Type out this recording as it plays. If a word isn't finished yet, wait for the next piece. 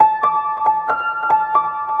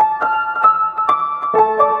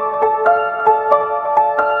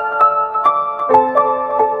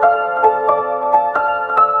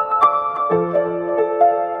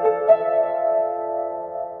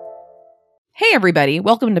Hey everybody,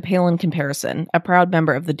 welcome to Pale in Comparison, a proud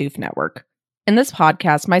member of the Doof Network. In this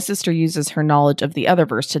podcast, my sister uses her knowledge of the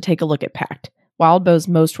Otherverse to take a look at Pact, Wildbow's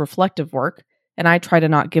most reflective work, and I try to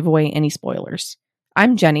not give away any spoilers.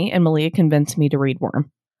 I'm Jenny, and Malia convinced me to read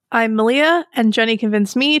Worm. I'm Malia, and Jenny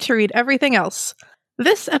convinced me to read everything else.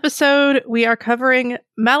 This episode, we are covering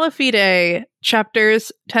Malafide,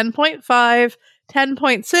 chapters 10.5,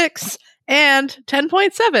 10.6, and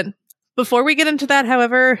 10.7. Before we get into that,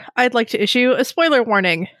 however, I'd like to issue a spoiler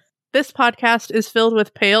warning. This podcast is filled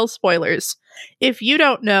with pale spoilers. If you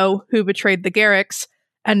don't know who betrayed the Garricks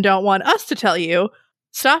and don't want us to tell you,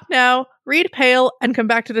 stop now, read Pale, and come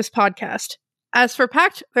back to this podcast. As for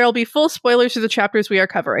Pact, there will be full spoilers to the chapters we are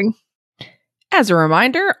covering. As a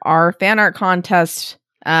reminder, our fan art contest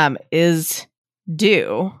is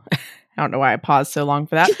due. I don't know why I paused so long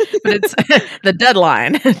for that, but it's the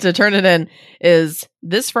deadline to turn it in is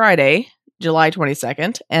this Friday, July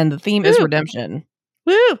 22nd, and the theme is redemption.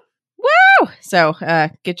 Woo! Woo! So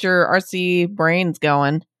get your RC brains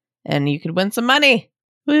going, and you could win some money.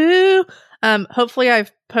 Woo! Hopefully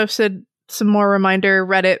I've posted some more reminder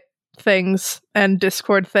Reddit things and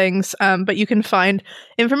Discord things, but you can find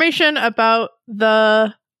information about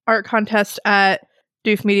the art contest at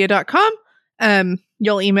doofmedia.com.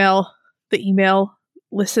 You'll email the email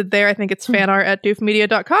listed there. I think it's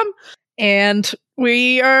fanart@doofmedia.com. And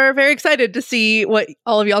we are very excited to see what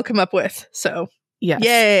all of y'all come up with. So, yes.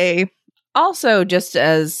 Yay. Also, just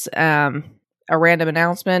as a random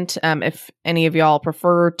announcement, if any of y'all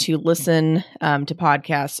prefer to listen to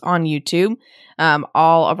podcasts on YouTube,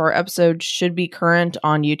 all of our episodes should be current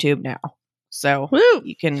on YouTube now. So Woo!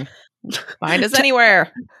 You can find us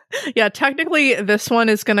anywhere. Yeah, technically this one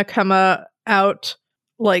is going to come out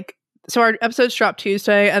so our episodes drop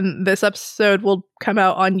Tuesday, and this episode will come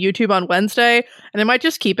out on YouTube on Wednesday, and I might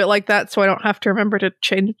just keep it like that so I don't have to remember to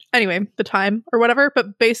change, anyway, the time or whatever,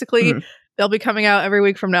 but basically they'll be coming out every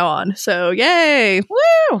week from now on, so yay!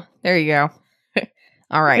 Woo! There you go.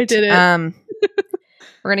 All right. I did it.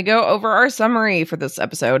 We're going to go over our summary for this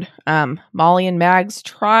episode. Molly and Mags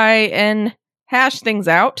try and hash things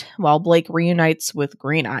out while Blake reunites with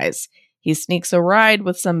Green Eyes. He sneaks a ride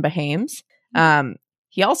with some Behames.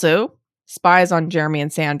 He also spies on Jeremy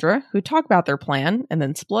and Sandra, who talk about their plan and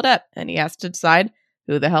then split up, and he has to decide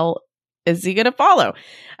who the hell is he going to follow.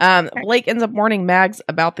 Blake ends up warning Mags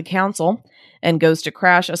about the council and goes to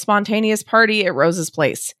crash a spontaneous party at Rose's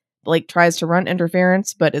place. Blake tries to run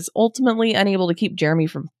interference, but is ultimately unable to keep Jeremy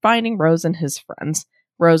from finding Rose and his friends.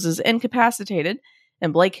 Rose is incapacitated,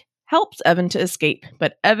 and Blake helps Evan to escape,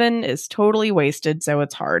 but Evan is totally wasted, so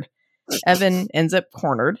it's hard. Evan ends up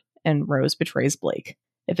cornered, and Rose betrays Blake.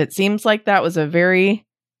 If it seems like that was a very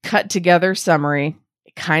cut together summary,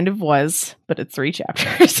 it kind of was, but it's 3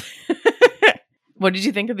 chapters. What did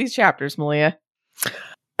you think of these chapters, Malia?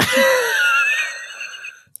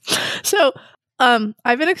 So,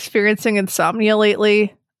 I've been experiencing insomnia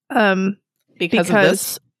lately, because of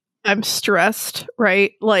this? I'm stressed,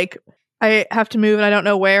 right? Like, I have to move and I don't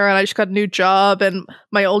know where, and I just got a new job, and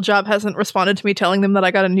my old job hasn't responded to me telling them that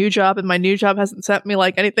I got a new job, and my new job hasn't sent me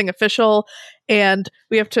like anything official, and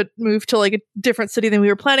we have to move to like a different city than we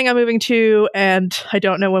were planning on moving to, and I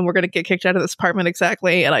don't know when we're going to get kicked out of this apartment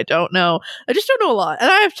exactly, and I just don't know a lot,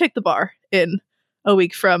 and I have to take the bar in a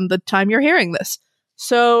week from the time you're hearing this.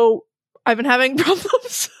 So I've been having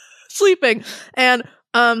problems sleeping, and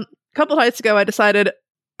a couple nights ago I decided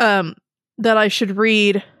that I should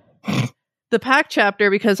read the Pact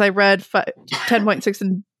chapter because I read 10.6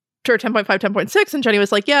 and 10.5, 10.6, and Jenny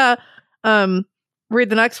was like, yeah, read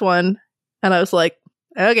the next one. And I was like,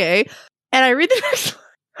 okay. And I read the next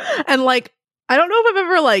one. And like, I don't know if I've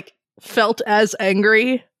ever like felt as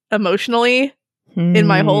angry emotionally in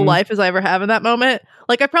my whole life as I ever have in that moment.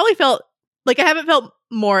 Like I probably felt like I haven't felt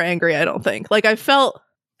more angry, I don't think. Like I felt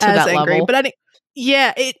to as that angry, level. but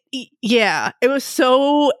it was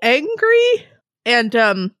so angry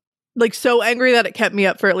and like so angry that it kept me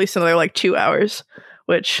up for at least another like 2 hours,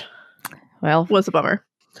 which was a bummer.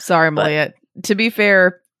 Sorry, Malia. To be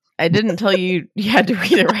fair, I didn't tell you you had to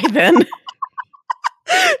read it right then.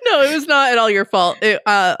 No, it was not at all your fault.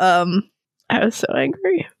 I was so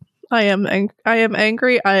angry. I am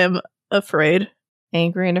angry. I am afraid.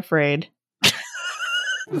 Angry and afraid.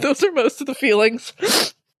 Those are most of the feelings.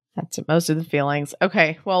 That's most of the feelings.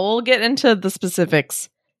 Okay, well, we'll get into the specifics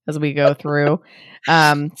as we go through.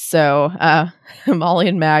 So Molly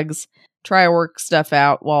and Mags try to work stuff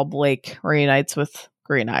out while Blake reunites with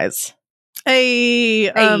Green Eyes.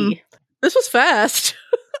 This was fast.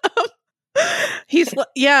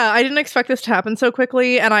 I didn't expect this to happen so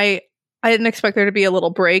quickly, and I didn't expect there to be a little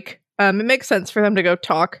break. It makes sense for them to go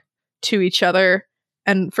talk to each other,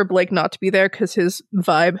 and for Blake not to be there because his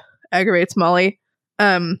vibe aggravates Molly.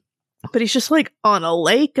 But he's just like on a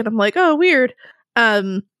lake, and I'm like, oh, weird.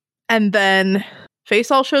 And then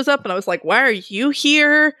Faisal shows up, and I was like, why are you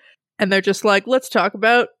here? And they're just like, let's talk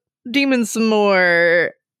about demons some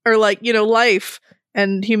more, or like, you know, life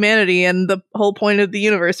and humanity and the whole point of the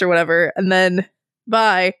universe or whatever. And then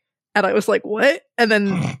bye. And I was like, what? And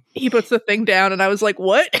then he puts the thing down, and I was like,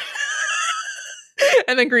 what?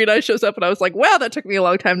 And then Green Eye shows up, and I was like, wow, that took me a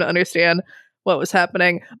long time to understand what was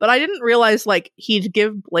happening. But I didn't realize like he'd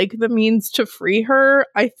give Blake the means to free her.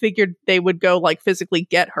 I figured they would go like physically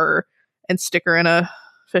get her and stick her in a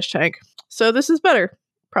fish tank. So this is better,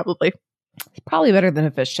 probably. It's probably better than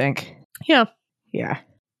a fish tank. Yeah. Yeah.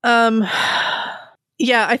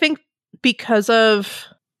 Yeah, I think because of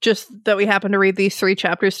just that we happen to read these 3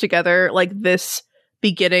 chapters together, like this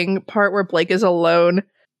beginning part where Blake is alone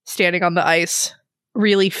standing on the ice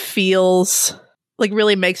really feels like,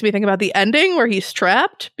 really makes me think about the ending where he's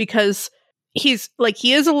trapped, because he's like,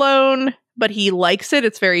 he is alone, but he likes it.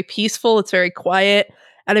 It's very peaceful. It's very quiet.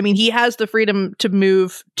 And I mean, he has the freedom to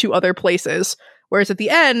move to other places. Whereas at the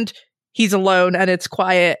end, he's alone and it's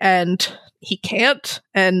quiet and he can't.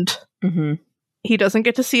 And he doesn't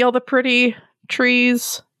get to see all the pretty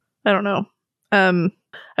trees. I don't know. I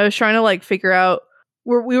was trying to like figure out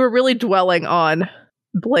we were really dwelling on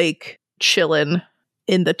Blake chillin'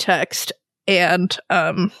 in the text. And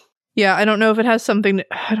yeah, I don't know if it has something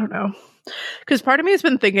I don't know. Because part of me has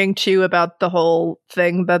been thinking too about the whole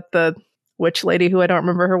thing that the witch lady, who I don't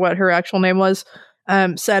remember what her actual name was,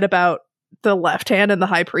 said about the left hand and the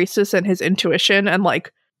high priestess and his intuition, and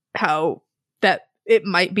like how that it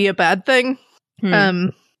might be a bad thing.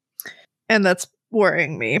 And that's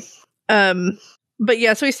worrying me. But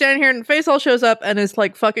yeah, so he's standing here and Faisal shows up and is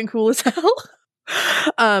like fucking cool as hell.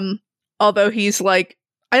 Although he's like,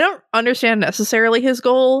 I don't understand necessarily his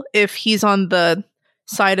goal if he's on the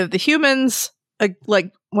side of the humans,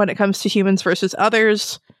 like when it comes to humans versus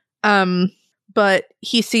others. But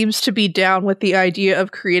he seems to be down with the idea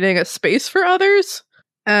of creating a space for others.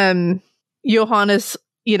 Johannes,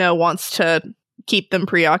 you know, wants to keep them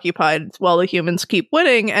preoccupied while the humans keep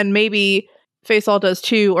winning, and maybe Faisal does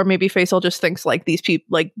too, or maybe Faisal just thinks like these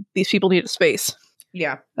people need a space.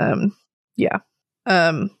 Yeah. Yeah.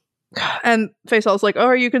 And Faisal's like, oh,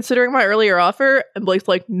 are you considering my earlier offer? And Blake's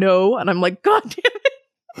like, no. And I'm like, God damn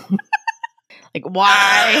it. Like,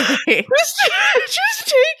 why? just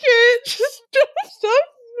take it. Just don't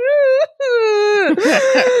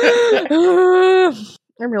stop.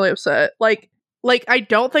 I'm really upset. Like, I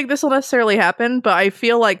don't think this will necessarily happen, but I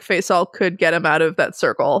feel like Faisal could get him out of that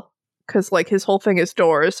circle. Because, like, his whole thing is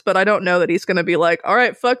doors, but I don't know that he's going to be like, all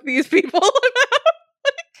right, fuck these people.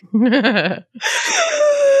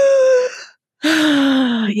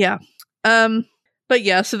 Yeah. But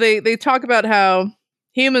yeah, so they talk about how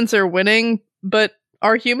humans are winning, but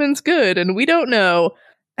are humans good? And we don't know.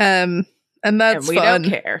 And that's we fun.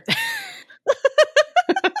 don't care.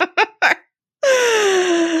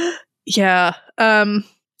 Yeah.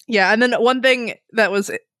 Yeah, and then one thing that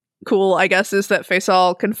was cool, I guess, is that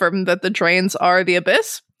Faisal confirmed that the drains are the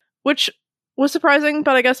Abyss, which was surprising,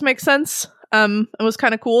 but I guess makes sense. It was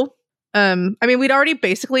kind of cool. I mean, we'd already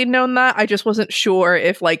basically known that. I just wasn't sure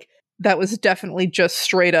if, like, that was definitely just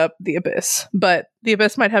straight up the Abyss. But the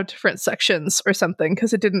Abyss might have different sections or something,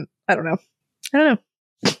 because it didn't... I don't know.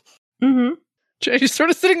 Mm-hmm. She's sort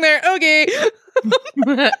of sitting there, okay!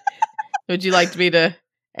 Would you like me to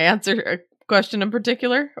answer a question in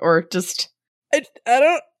particular? Or just... I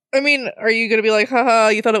don't... I mean, are you going to be like, haha,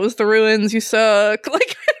 you thought it was the ruins, you suck?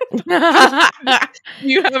 Like,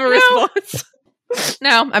 you have a response?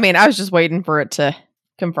 No, I mean, I was just waiting for it to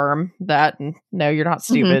confirm that. And no, you're not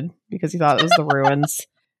stupid because you thought it was the ruins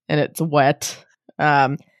and it's wet.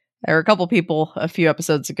 There were a couple people a few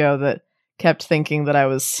episodes ago that kept thinking that I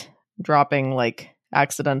was dropping like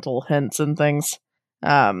accidental hints and things.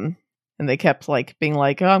 And they kept like being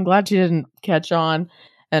like, oh, I'm glad you didn't catch on.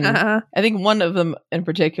 And I think one of them in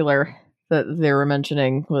particular that they were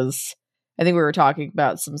mentioning was, I think we were talking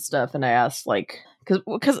about some stuff and I asked like,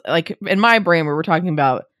 because like in my brain, we were talking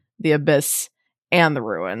about the Abyss and the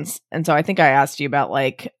ruins. And so I think I asked you about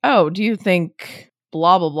like, oh, do you think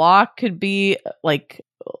blah, blah, blah could be like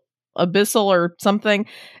abyssal or something?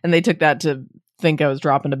 And they took that to think I was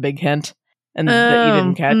dropping a big hint and that you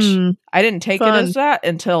didn't catch. I didn't take it as that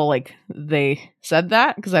until like they said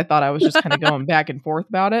that, because I thought I was just kind of going back and forth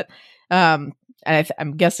about it. And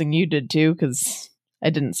I'm guessing you did too, because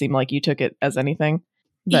it didn't seem like you took it as anything.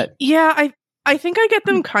 But yeah, I think I get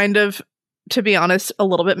them kind of, to be honest, a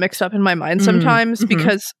little bit mixed up in my mind sometimes,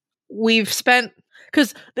 because we've spent,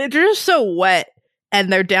 because they're just so wet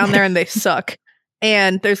and they're down there and they suck.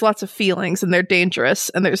 And there's lots of feelings and they're dangerous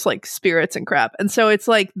and there's like spirits and crap. And so it's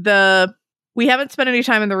like we haven't spent any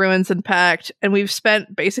time in the ruins in Pact, and we've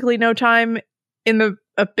spent basically no time in the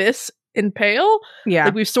abyss in Pale. Yeah.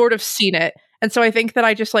 Like we've sort of seen it. And so I think that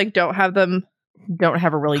I just like don't have a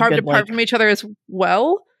really carved good, apart from each other as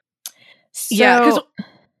well. So, Yeah, because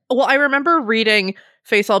I remember reading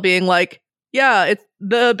Faisal being like, yeah, it's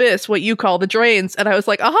the abyss, what you call the drains. And I was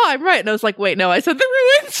like, aha, I'm right. And I was like, wait, no, I said the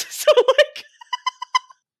ruins. So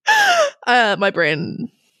like, my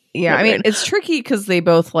brain. Yeah, I mean, it's tricky because they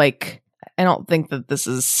both like, I don't think that this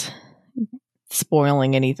is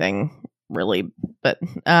spoiling anything really, but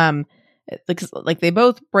because like they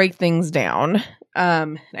both break things down.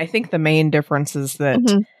 I think the main difference is that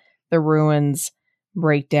the ruins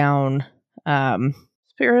break down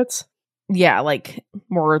spirits. Yeah, like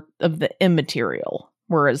more of the immaterial,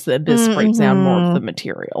 whereas the abyss breaks down more of the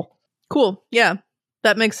material. Cool. Yeah,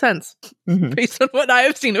 that makes sense based on what I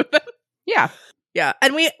have seen of them. Yeah. Yeah.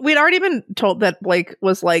 And we'd already been told that Blake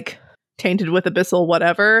was like tainted with abyssal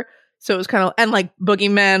whatever. So it was kind of, and like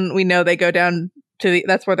boogeymen, we know they go down to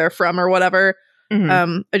that's where they're from or whatever.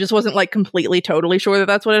 I just wasn't like completely totally sure that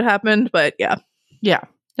that's what had happened, but yeah. Yeah.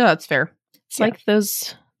 No, that's fair. It's like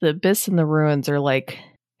the abyss and the ruins are like,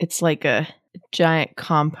 it's like a giant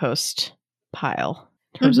compost pile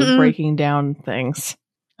in terms of breaking down things.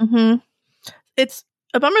 It's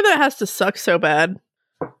a bummer that it has to suck so bad.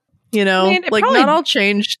 You know, I mean, like not all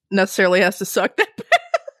change necessarily has to suck that bad.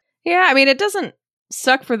 Yeah, I mean, it doesn't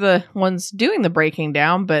suck for the ones doing the breaking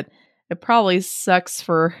down, but it probably sucks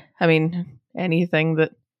for, I mean, anything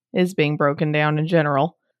that is being broken down in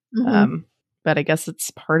general. But I guess it's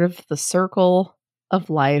part of the circle of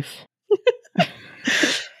life.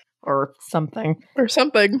 Or something. Or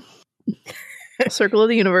something. Circle of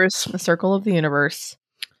the universe. The circle of the universe.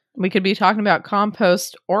 We could be talking about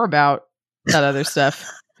compost or about that other stuff.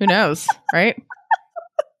 Who knows, right?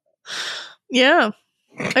 Yeah.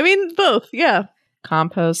 I mean, both, yeah.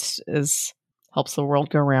 Compost helps the world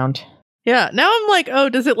go round. Yeah. Now I'm like, oh,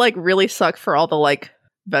 does it like really suck for all the like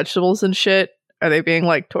vegetables and shit? Are they being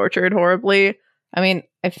like tortured horribly? I mean,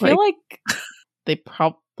 I feel like they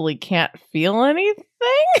probably can't feel anything.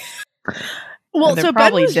 Well, they're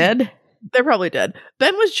probably dead. They're probably dead.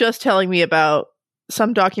 Ben was just telling me about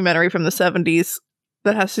some documentary from the 70s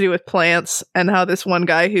that has to do with plants and how this one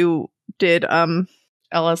guy who did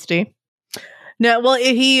LSD. No, well,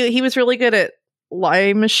 he was really good at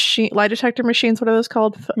lie detector machines. What are those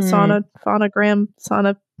called? Phonogram,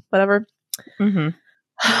 whatever.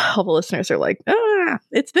 All the listeners are like,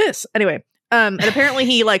 it's this. Anyway, and apparently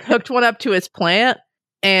he like hooked one up to his plant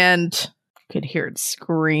and could hear it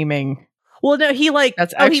screaming. Well, no, he like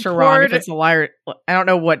that's extra wrong if it's a liar. I don't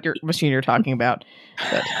know what machine you're talking about.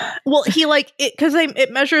 But. Well, he like it because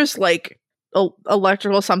it measures like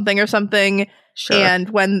electrical something or something, and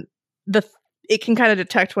when it can kind of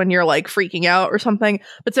detect when you're like freaking out or something.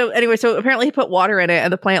 But so anyway, so apparently he put water in it,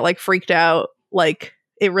 and the plant like freaked out. Like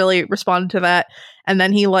it really responded to that, and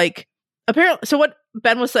then he like apparently. So what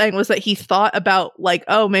Ben was saying was that he thought about like,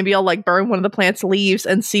 oh, maybe I'll like burn one of the plant's leaves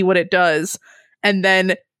and see what it does, and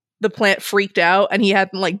then the plant freaked out and he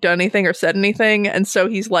hadn't like done anything or said anything, and so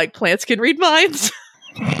he's like, plants can read minds.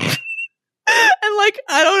 And like,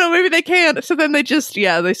 I don't know, maybe they can't. So then they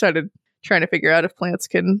started trying to figure out if plants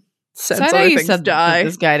can sense so I know other you things said die.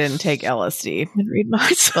 This guy didn't take LSD and read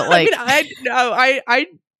minds. But like, I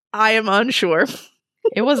am unsure.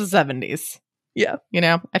 It was the 70s. Yeah, you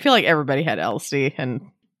know, I feel like everybody had LSD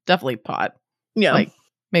and definitely pot. Yeah, like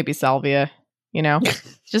maybe salvia. You know,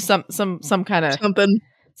 just some kind of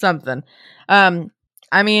something.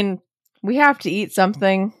 I mean, we have to eat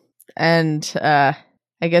something, and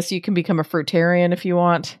I guess you can become a fruitarian if you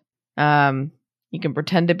want. You can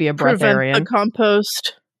pretend to be a breatharian. A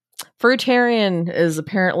compost. Fruitarian is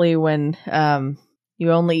apparently when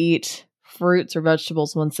you only eat fruits or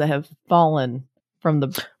vegetables once they have fallen from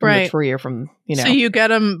the tree or from, you know. So you get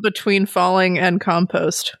them between falling and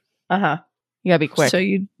compost. You gotta be quick. So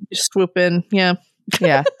you swoop in. Yeah.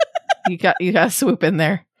 Yeah. You gotta swoop in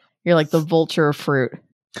there. You're like the vulture of fruit.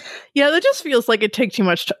 Yeah, that just feels like it takes too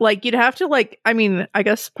much. Like you'd have to like, I mean, I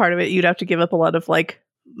guess part of it you'd have to give up a lot of like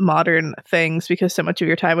modern things because so much of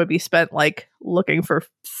your time would be spent like looking for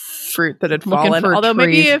fruit that had fallen. Although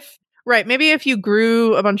maybe if you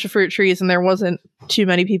grew a bunch of fruit trees and there wasn't too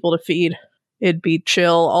many people to feed, it'd be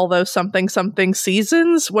chill. Although something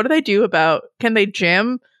seasons, what do they do about? Can they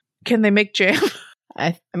jam? Can they make jam?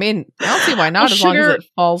 I mean, I don't see why not. As long as it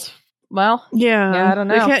falls Well, Yeah, I don't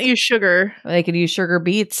They know. can't use sugar. They could use sugar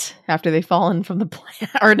beets after they've fallen from the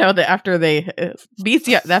plant. Or no, after they... beets,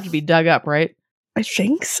 yeah, they have to be dug up, right? I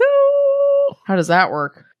think so. How does that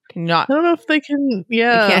work? Can you not... I don't know if they can.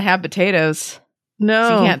 Yeah. You can't have potatoes. No.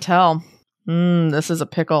 So you can't tell. This is a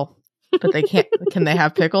pickle. But they can't... Can they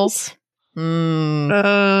have pickles? They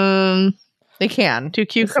can. Do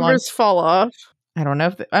cucumbers fall off? I don't know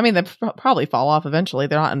if... they probably fall off eventually.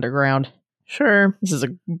 They're not underground. Sure. This is a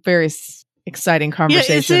very exciting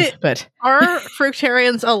conversation. But are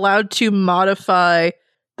fruitarians allowed to modify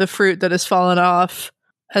the fruit that has fallen off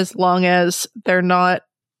as long as they're not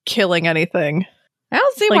killing anything? I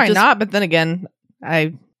don't see why not. But then again,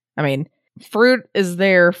 I mean, fruit is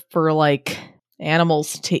there for like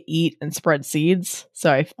animals to eat and spread seeds.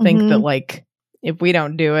 So I think that like if we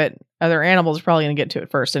don't do it, other animals are probably going to get to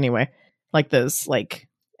it first anyway. Like those like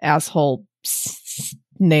asshole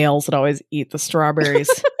snails that always eat the strawberries.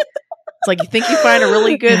 It's like you think you find a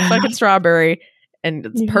really good fucking strawberry and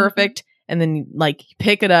it's perfect, and then you, like you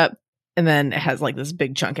pick it up and then it has like this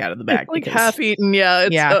big chunk out of the back. It's like half eaten. Yeah.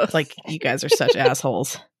 It's like you guys are such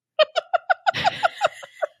assholes.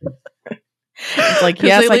 It's like,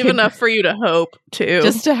 yes, they leave enough for you to hope too.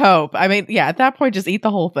 Just to hope. I mean, yeah, at that point, just eat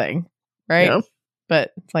the whole thing, right? Yeah.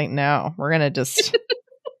 But it's like, no, we're gonna just.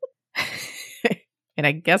 And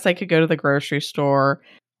I guess I could go to the grocery store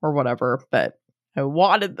or whatever, but I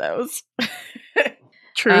wanted those.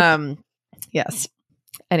 True. Yes.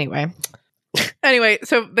 Anyway,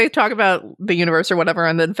 so they talk about the universe or whatever,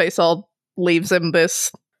 and then Faisal leaves him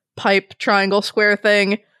this pipe triangle square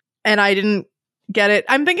thing, and I didn't get it.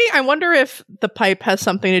 I'm thinking, I wonder if the pipe has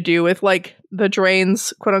something to do with like the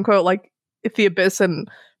drains, quote unquote, like if the abyss and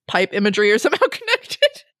pipe imagery are somehow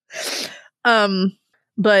connected.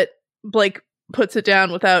 But Blake puts it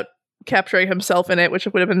down without capturing himself in it, which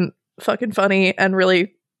would have been fucking funny and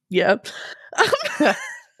really, yeah. That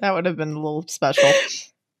would have been a little special.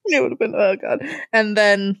 It would have been, oh god. And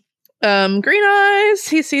then Green Eyes,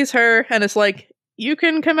 he sees her and is like, you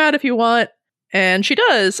can come out if you want. And she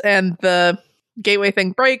does. And the gateway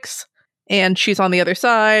thing breaks and she's on the other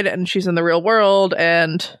side and she's in the real world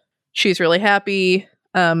and she's really happy.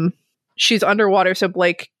 She's underwater, so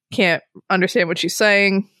Blake can't understand what she's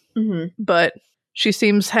saying. But she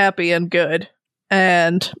seems happy and good.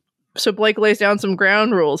 And so Blake lays down some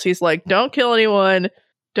ground rules. He's like, don't kill anyone,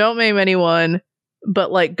 don't maim anyone,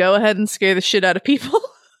 but like go ahead and scare the shit out of people.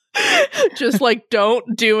 Just like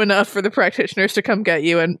don't do enough for the practitioners to come get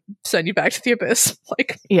you and send you back to the abyss.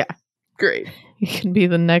 Like, yeah, great. You can be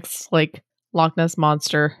the next like Loch Ness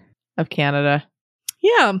monster of Canada.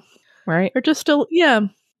 Yeah. Right? Or just still, yeah.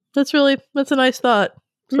 That's a nice thought.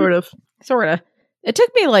 Sort of. It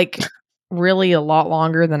took me like really a lot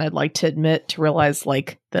longer than I'd like to admit to realize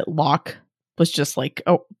like that Loch was just like,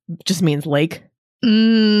 just means lake.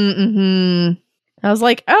 I was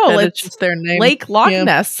like, it's just their name. Lake Loch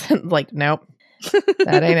Ness. Like, nope.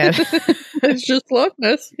 That ain't it. It's just Loch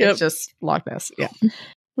Ness. Yep. It's just Loch Ness. Yeah.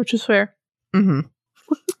 Which is fair.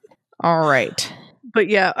 All right. But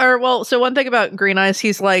yeah, so one thing about Green Eyes,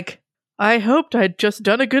 he's like, I hoped I'd just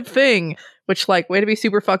done a good thing. Which, like, way to be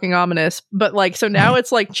super fucking ominous. But, like, so now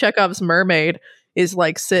it's like Chekhov's mermaid is,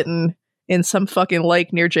 like, sitting in some fucking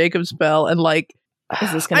lake near Jacob's Bell. And, like,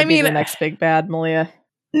 is this going to be the next big bad, Malia?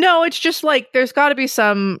 No, it's just, like, there's got to be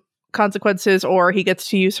some consequences or he gets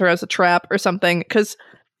to use her as a trap or something. Because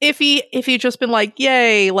if he just been like,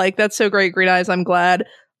 yay, like, that's so great, Green Eyes, I'm glad.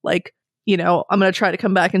 Like, you know, I'm going to try to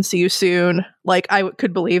come back and see you soon. Like, I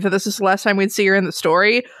could believe that this is the last time we'd see her in the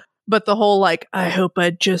story. But the whole, like, I hope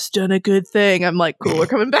I'd just done a good thing. I'm like, cool, we're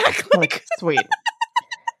coming back. Like, sweet.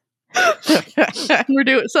 We're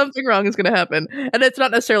doing something wrong is going to happen. And it's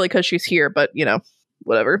not necessarily because she's here, but, you know,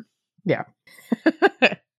 whatever. Yeah.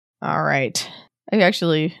 All right. I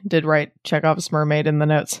actually did write Chekhov's mermaid in the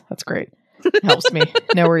notes. That's great. It helps me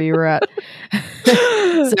know where you were at.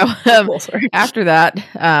 So after that,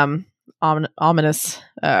 ominous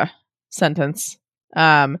sentence,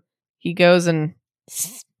 he goes and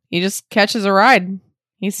he just catches a ride.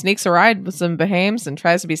 He sneaks a ride with some Bahams and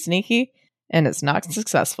tries to be sneaky, and it's not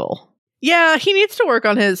successful. Yeah, he needs to work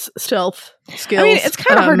on his stealth skills. I mean, it's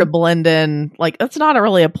kind of hard to blend in. Like, that's not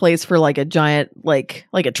really a place for like a giant, like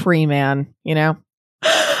a tree man, you know?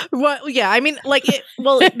 Well, yeah, I mean, like,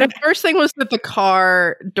 the first thing was that the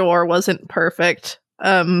car door wasn't perfect.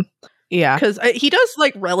 Yeah, because he does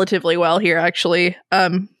like relatively well here. Actually,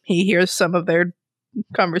 he hears some of their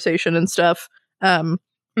conversation and stuff.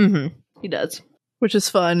 He does, which is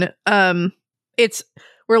fun.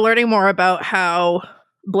 We're learning more about how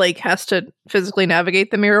Blake has to physically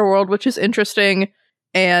navigate the mirror world, which is interesting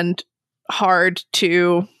and hard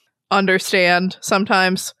to understand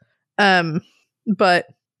sometimes. But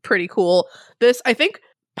pretty cool. This, I think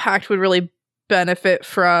Pact would really benefit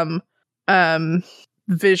from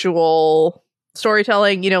visual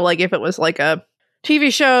storytelling, like if it was like a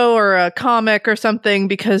TV show or a comic or something,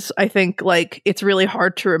 because I think like it's really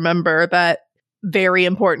hard to remember that very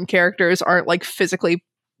important characters aren't like physically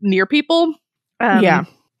near people. Yeah.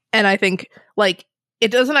 And I think like it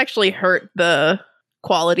doesn't actually hurt the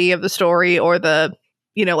quality of the story or the,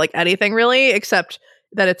 like anything really, except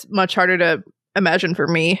that it's much harder to imagine for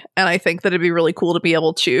me. And I think that it'd be really cool to be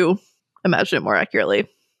able to imagine it more accurately.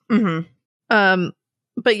 Mm-hmm.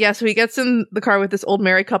 But yeah, so he gets in the car with this old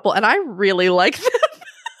married couple, and I really like them.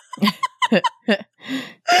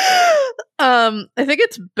 I think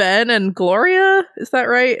it's Ben and Gloria. Is that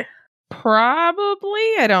right? Probably.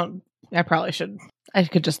 I probably should. I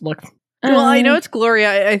could just look. Well, I know it's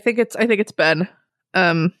Gloria. I think it's Ben.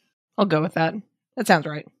 I'll go with that. That sounds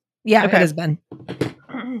right. Yeah, Okay. It is Ben.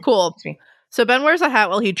 Cool. Excuse me. So Ben wears a hat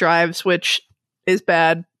while he drives, which is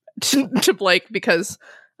bad to Blake because,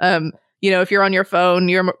 if you're on your phone,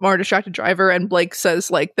 you're a more distracted driver. And Blake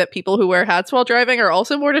says like that people who wear hats while driving are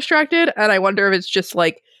also more distracted. And I wonder if it's just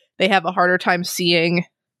like they have a harder time seeing,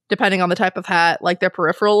 depending on the type of hat, like their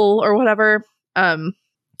peripheral or whatever.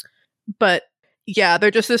 But yeah,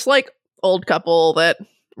 they're just this like old couple that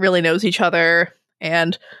really knows each other.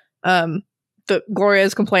 And the Gloria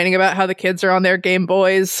is complaining about how the kids are on their Game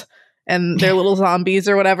Boys and they're little zombies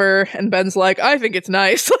or whatever. And Ben's like, I think it's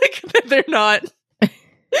nice, like that they're not,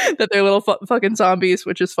 that they're little fucking zombies,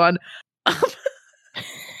 which is fun.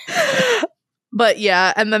 But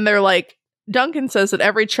yeah, and then they're like, Duncan says that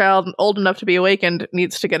every child old enough to be awakened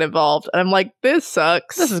needs to get involved. And I'm like, this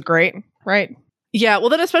sucks. This is great, right? Yeah, well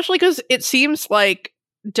then especially because it seems like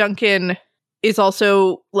Duncan is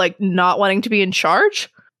also like not wanting to be in charge.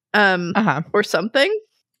 Or something.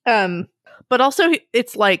 But also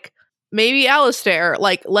it's like, maybe Alistair,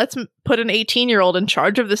 like, let's put an 18-year-old in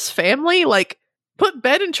charge of this family. Like, put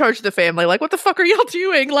Ben in charge of the family. Like, what the fuck are y'all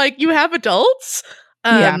doing? Like, you have adults?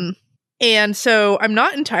 Yeah. And so I'm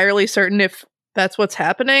not entirely certain if that's what's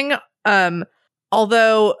happening.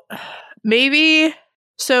 Although, maybe...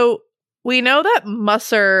 So, we know that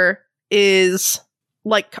Musser is,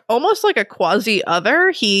 like, almost like a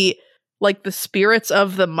quasi-other. He... like the spirits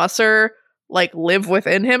of the Musser like live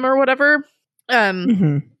within him or whatever.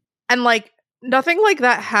 And like nothing like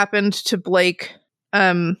that happened to Blake.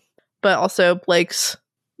 But also Blake's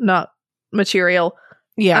not material.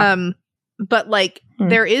 Yeah. But like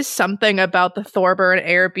there is something about the Thorburn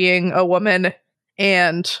heir being a woman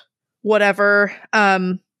and whatever.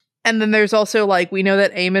 And then there's also like, we know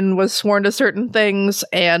that Eamon was sworn to certain things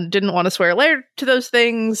and didn't want to swear Laird to those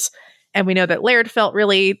things. And we know that Laird felt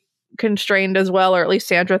really constrained as well, or at least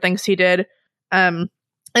Sandra thinks he did. And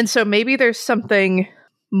so maybe there's something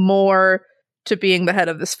more to being the head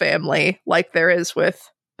of this family, like there is with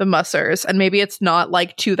the Mussers. And maybe it's not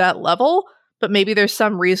like to that level, but maybe there's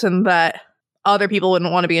some reason that other people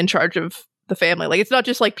wouldn't want to be in charge of the family. Like it's not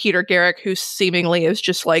just like Peter Garrick, who seemingly is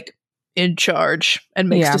just like in charge and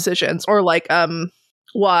makes decisions, or like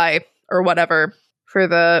Y or whatever for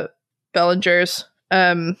the Bellingers.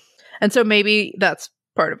 And so maybe that's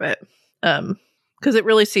part of it, because it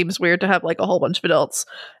really seems weird to have like a whole bunch of adults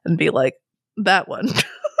and be like, that one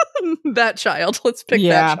that child, let's pick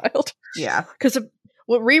that child. Because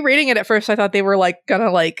rereading it at first, I thought they were like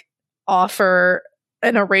gonna like offer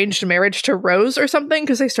an arranged marriage to Rose or something,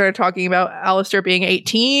 because they started talking about Alistair being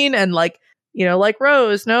 18 and like, like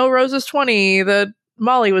Rose is 20, the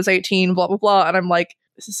Molly was 18, blah blah blah. And I'm like,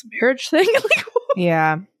 is this a marriage thing? Like,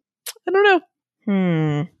 yeah, I don't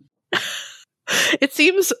know. It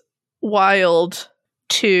seems wild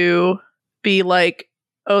to be like,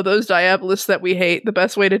 oh, those Diabolists that we hate, the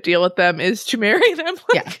best way to deal with them is to marry them.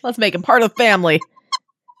 Yeah, let's make them part of the family.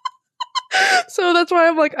 So that's why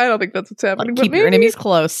I'm like, I don't think that's what's happening. Keep your enemies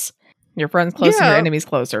close. Your friends close and your enemies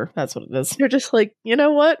closer. That's what it is. You're just like, you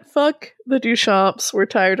know what? Fuck the Duchamps. We're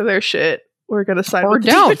tired of their shit. We're going to side with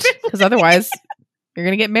the don't, because otherwise you're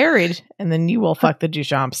going to get married and then you will fuck the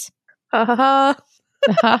Duchamps. Ha ha ha.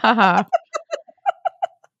 Ha ha ha.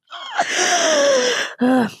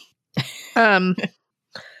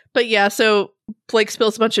 But yeah, so Blake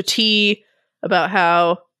spills a bunch of tea about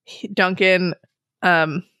how Duncan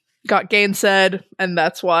got gainsaid, and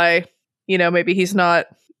that's why, maybe he's not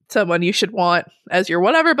someone you should want as your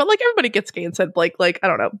whatever, but like everybody gets gainsaid. Blake, like, I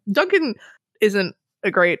don't know, Duncan isn't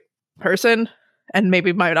a great person and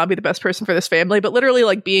maybe might not be the best person for this family, but literally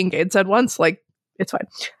like being gainsaid once, like it's fine.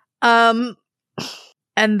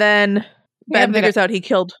 And then Ben figures out he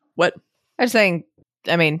killed what? I was saying,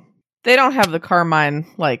 I mean, they don't have the Carmine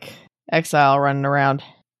like exile running around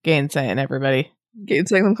gainsaying everybody.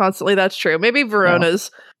 Gainsaying them constantly. That's true. Maybe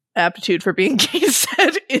Verona's aptitude for being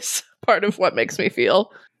gainsaid is part of what makes me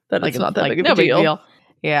feel that Like it's not that big of no a deal. big deal.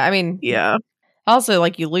 Yeah, I mean, Yeah. also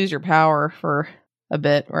like you lose your power for a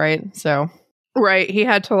bit, right? So Right. He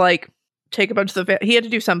had to like take a bunch of he had to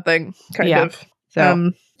do something kind of.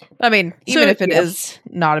 So I mean, even if it yeah. is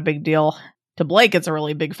not a big deal to Blake, it's a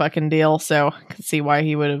really big fucking deal. So I can see why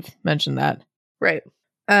he would have mentioned that. Right.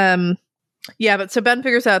 Yeah, but so Ben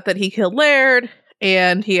figures out that he killed Laird,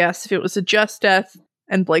 and he asks if it was a just death,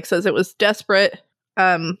 and Blake says it was desperate.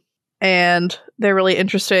 And they're really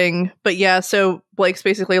interesting. But yeah, so Blake's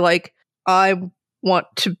basically like, I want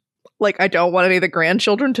to, like, I don't want any of the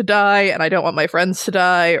grandchildren to die, and I don't want my friends to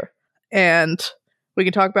die. And we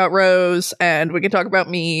can talk about Rose, and we can talk about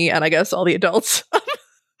me, and I guess all the adults.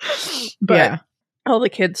 But yeah. all the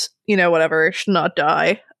kids, whatever, should not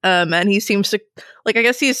die. And he seems to, like, I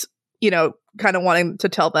guess he's, kind of wanting to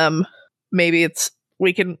tell them maybe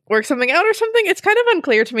we can work something out or something. It's kind of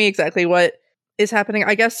unclear to me exactly what is happening.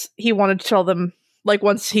 I guess he wanted to tell them, like,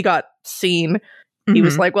 once he got seen, he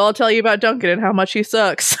was like, well, I'll tell you about Duncan and how much he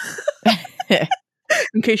sucks.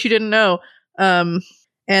 In case you didn't know.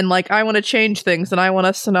 And, like, I want to change things, and I want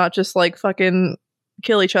us to not just, like, fucking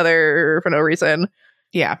kill each other for no reason.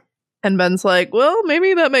 Yeah. And Ben's like, well,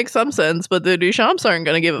 maybe that makes some sense, but the Duchamps aren't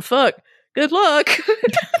going to give a fuck. Good luck.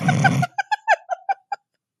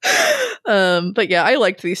 But yeah, I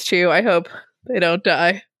liked these two. I hope they don't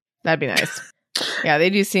die. That'd be nice. Yeah, they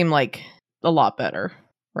do seem like a lot better,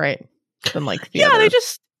 right? Than like the other. they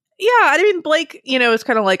just, I mean, Blake, is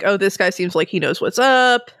kind of like, oh, this guy seems like he knows what's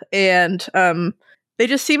up. And they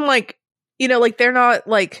just seem like, like they're not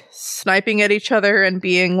like sniping at each other and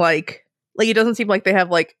being like it doesn't seem like they have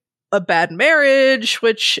like a bad marriage,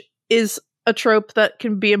 which is a trope that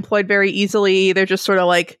can be employed very easily. They're just sort of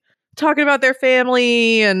like talking about their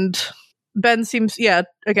family, and Ben seems,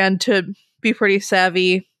 again, to be pretty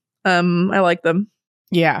savvy. I like them.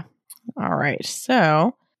 Yeah. All right.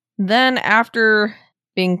 So then after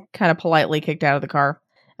being kind of politely kicked out of the car,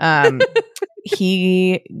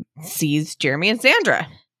 he sees Jeremy and Sandra,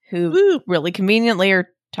 who really conveniently are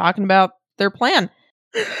talking about their plan.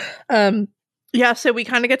 Yeah, so we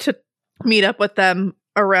kind of get to meet up with them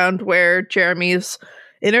around where Jeremy's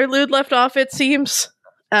interlude left off, it seems.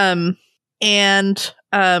 One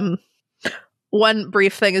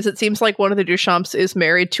brief thing is it seems like one of the Duchamps is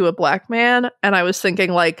married to a black man, and I was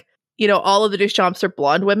thinking, like, all of the Duchamps are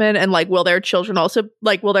blonde women, and like, will their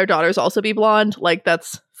daughters also be blonde? Like,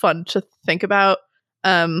 that's fun to think about.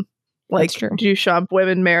 Like Duchamp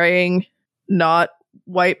women marrying not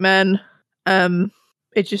white men.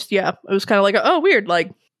 It just, it was kind of like, oh, weird.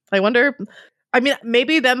 Like, I wonder, I mean,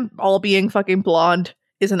 maybe them all being fucking blonde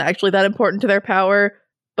isn't actually that important to their power,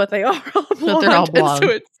 but they are all blonde. But they're all blonde. So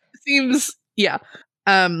it seems,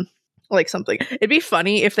 like something. It'd be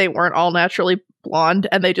funny if they weren't all naturally blonde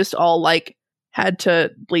and they just all like had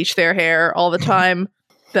to bleach their hair all the time.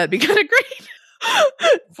 That'd be kind of great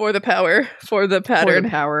for the power, for the pattern. For the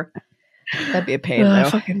power. That'd be a pain, though.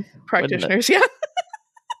 Fucking practitioners, yeah.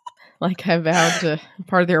 Like, I vowed to,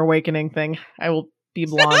 part of their awakening thing, I will be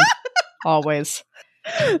blonde. Always.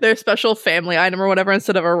 Their special family item or whatever,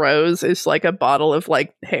 instead of a rose, is like a bottle of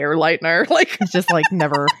like hair lightener. Like, it's just like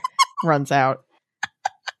never runs out.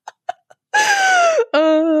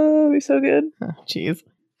 Oh, it'd be so good. Jeez.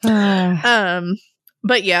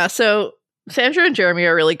 But yeah, so Sandra and Jeremy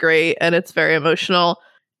are really great, and it's very emotional,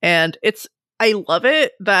 and I love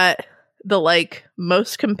it that the like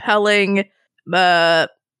most compelling,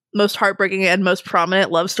 most heartbreaking, and most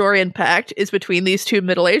prominent love story in Pact is between these two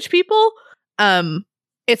middle-aged people.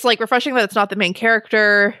 It's like refreshing that it's not the main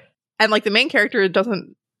character, and like the main character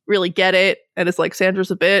doesn't really get it, and it's like,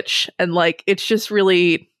 Sandra's a bitch, and like it's just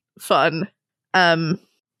really fun.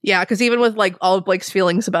 Yeah, because even with like all of Blake's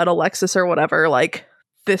feelings about Alexis or whatever, like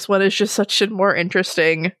this one is just such a more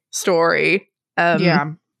interesting story.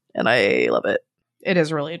 Yeah, and I love it. It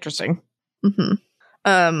is really interesting.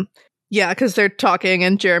 Yeah, because they're talking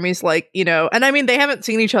and Jeremy's like, and I mean, they haven't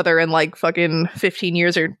seen each other in like fucking 15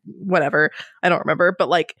 years or whatever. I don't remember. But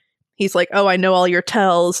like, he's like, oh, I know all your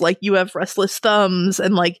tells. Like, you have restless thumbs,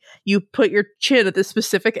 and like, you put your chin at this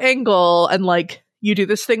specific angle, and like, you do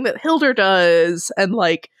this thing that Hildur does. And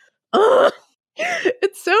like,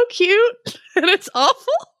 it's so cute. And it's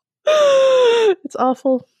awful. It's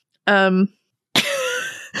awful.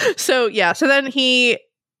 So yeah, so then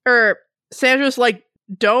Sandra's like,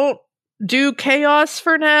 don't do chaos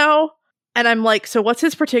for now. And I'm like, so what's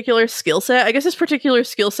his particular skill set? I guess his particular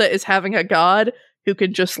skill set is having a god who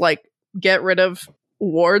can just like get rid of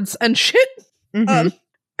wards and shit. Mhm.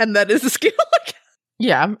 And that is a skill.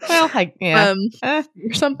 Yeah. Well,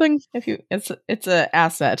 Or something. if you, it's a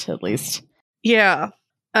asset at least. Yeah.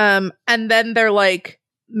 And then they're like,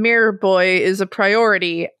 Mirror Boy is a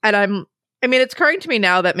priority. And it's occurring to me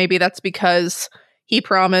now that maybe that's because he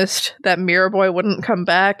promised that Mirror Boy wouldn't come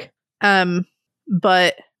back.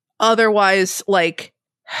 But otherwise, like,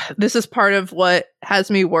 this is part of what has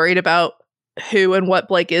me worried about who and what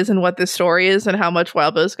Blake is and what this story is and how much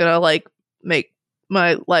Wildbow is gonna, like, make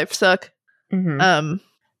my life suck. Mhm.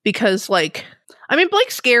 Because, like,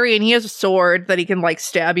 Blake's scary and he has a sword that he can, like,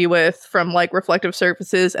 stab you with from, like, reflective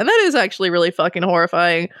surfaces, and that is actually really fucking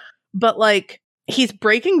horrifying. But, like, he's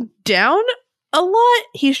breaking down a lot.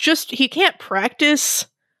 He can't practice.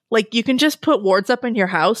 Like, you can just put wards up in your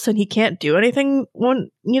house and he can't do anything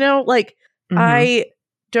like, Mhm. I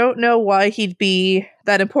don't know why he'd be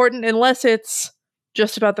that important unless it's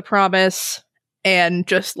just about the promise and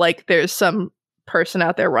just, like, there's some person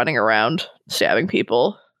out there running around stabbing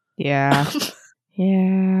people. Yeah.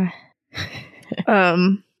 Yeah.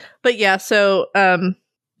 But yeah, so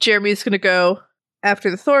Jeremy's gonna go after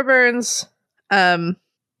the Thorburns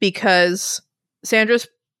because Sandra's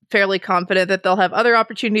fairly confident that they'll have other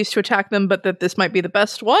opportunities to attack them, but that this might be the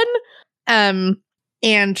best one. And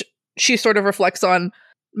she sort of reflects on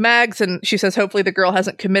Mags, and she says hopefully the girl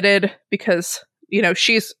hasn't committed because,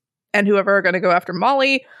 she's and whoever are going to go after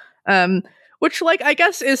Molly. Which, like, I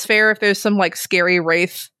guess is fair if there's some, like, scary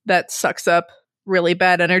wraith that sucks up really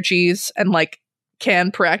bad energies and, like,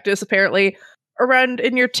 can practice, apparently, around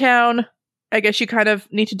in your town. I guess you kind of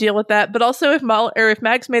need to deal with that. But also, if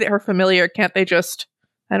Mags made it her familiar, can't they just,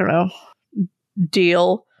 I don't know,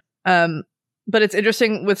 deal? But it's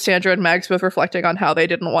interesting with Sandra and Mags both reflecting on how they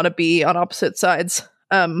didn't want to be on opposite sides.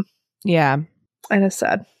 Yeah. And it's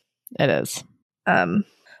sad. It is.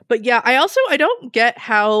 But yeah, I don't get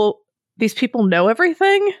how these people know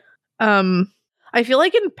everything. I feel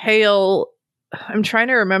like in Pale, I'm trying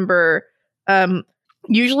to remember,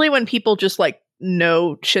 usually when people just, like,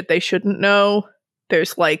 know shit they shouldn't know,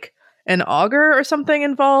 there's, like, an augur or something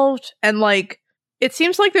involved, and, like, it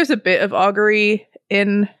seems like there's a bit of augury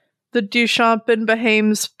in the Duchamp and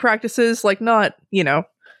Behaim's practices, like, not,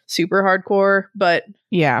 super hardcore, but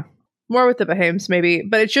Yeah. more with the Behaims maybe,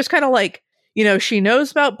 but it's just kind of like, she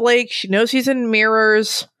knows about Blake, she knows he's in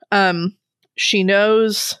mirrors, she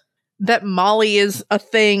knows that Molly is a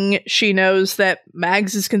thing, she knows that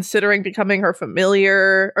Mags is considering becoming her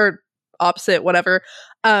familiar, or opposite, whatever.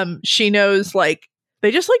 She knows, like,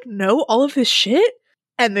 they just, like, know all of this shit,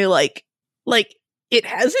 and they, like, it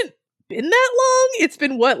hasn't been that long. It's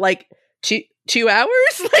been, what, like, 2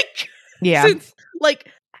 hours? Like, Yeah. since, like,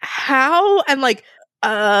 how? And, like,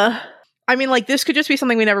 like, this could just be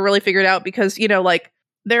something we never really figured out because, like,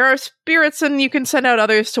 there are spirits and you can send out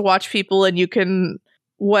others to watch people and you can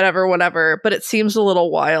whatever, but it seems a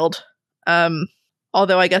little wild.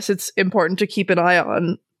 Although I guess it's important to keep an eye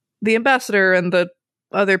on the ambassador and the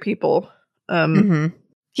other people.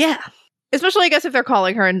 Yeah. Especially, I guess, if they're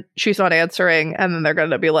calling her and she's not answering, and then they're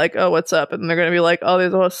going to be like, oh, what's up? And they're going to be like, oh,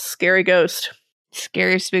 there's a scary ghost.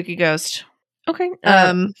 Scary, spooky ghost. Okay.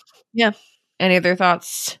 Yeah. Any other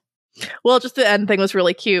thoughts? Well, just the end thing was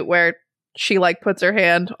really cute where she, like, puts her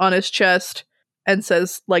hand on his chest and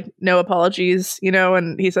says, like, no apologies,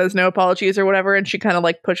 and he says no apologies or whatever, and she kind of,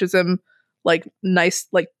 like, pushes him, like, nice,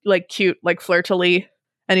 like cute, like, flirtily,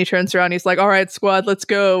 and he turns around, he's like, all right, squad, let's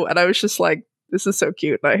go. And I was just like, this is so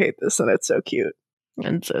cute, and I hate this, and it's so cute.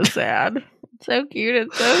 And so sad. So cute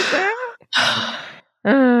and so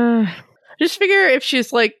sad. Just figure if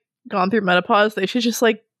she's, like, gone through menopause, they should just,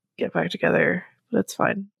 like, get back together. But it's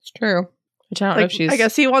fine. It's true. I don't know if she's... I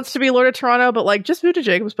guess he wants to be Lord of Toronto, but, like, just move to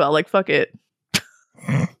Jacobspell. Like, fuck it.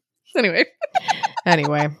 Anyway.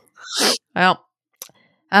 Well,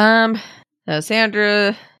 Sandra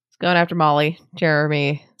is going after Molly.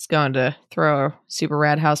 Jeremy is going to throw a super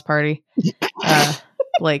rad house party.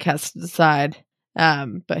 Blake has to decide.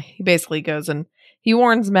 But he basically goes and he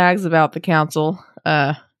warns Mags about the council,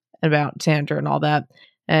 about Sandra and all that.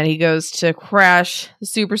 And he goes to crash the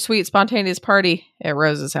super sweet spontaneous party at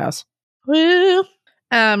Rose's house. Well,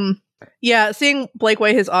 yeah, seeing Blake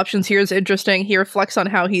weigh his options here is interesting. He reflects on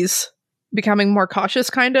how he's becoming more cautious,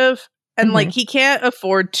 kind of. And, like, he can't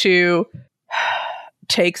afford to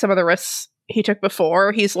take some of the risks he took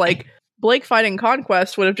before. He's like, Blake fighting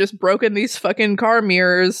Conquest would have just broken these fucking car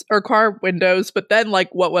mirrors or car windows, but then,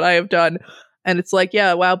 like, what would I have done? And it's like,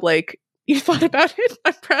 yeah, wow, Blake, you thought about it.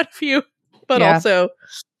 I'm proud of you. But also,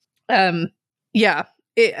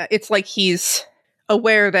 it's like he's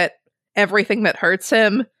aware that everything that hurts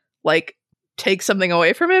him, like, takes something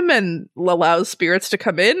away from him and allows spirits to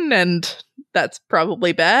come in, and that's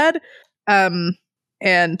probably bad.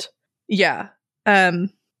 And yeah.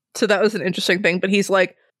 So that was an interesting thing, but he's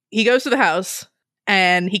like, he goes to the house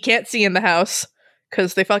and he can't see in the house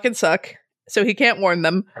because they fucking suck. So he can't warn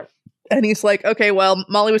them. And he's like, okay, well,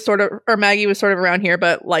 Maggie was sort of around here,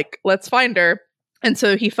 but like, let's find her. And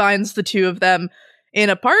so he finds the two of them in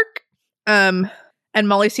a park. And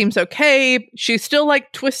Molly seems okay. She's still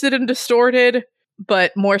like twisted and distorted,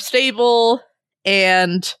 but more stable.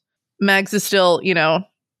 And Mags is still,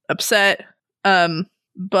 upset.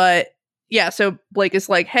 But yeah, so Blake is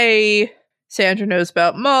like, hey, Sandra knows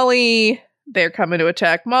about Molly. They're coming to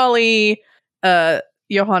attack Molly.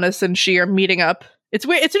 Johannes and she are meeting up. It's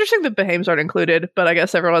weird. It's interesting that the Hames aren't included, but I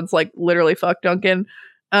guess everyone's like literally fuck Duncan.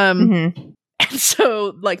 And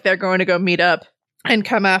so like they're going to go meet up and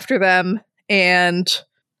come after them. And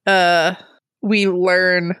we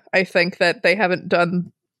learn, I think, that they haven't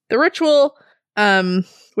done the ritual,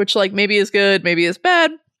 which like maybe is good, maybe is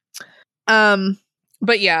bad.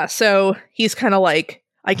 But yeah, so he's kind of like,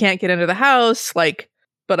 I can't get into the house, like,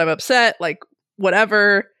 but I'm upset, like,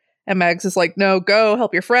 whatever. And Mags is like, no, go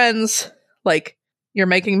help your friends. Like, you're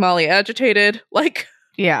making Molly agitated, like,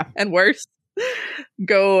 yeah, and worse.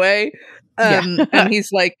 Go away. And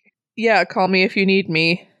he's like, yeah, call me if you need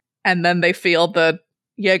me. And then they feel the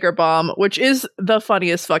Jaeger bomb, which is the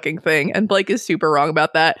funniest fucking thing. And Blake is super wrong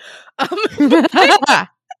about that.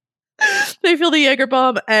 They feel the Jaeger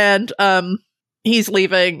bomb, and he's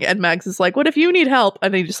leaving, and Mags is like, what if you need help?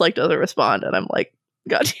 And he just like doesn't respond, and I'm like,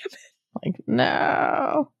 god damn it. Like,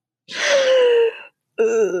 no.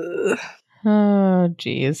 Oh,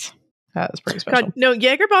 jeez. That was pretty special. God, no,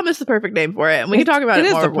 Jaeger bomb is the perfect name for it, and we can talk about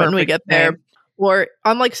it more when we get there. Or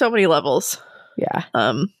on like so many levels. Yeah.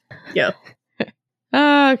 Yeah.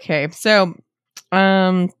 Okay, so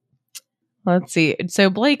let's see. So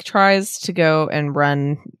Blake tries to go and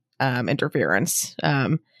run interference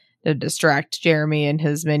to distract Jeremy and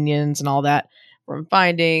his minions and all that from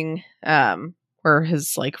finding where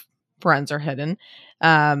his like friends are hidden.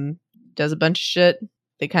 Does a bunch of shit.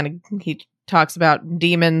 He talks about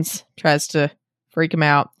demons, tries to freak him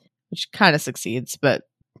out, which kind of succeeds, but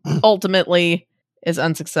ultimately is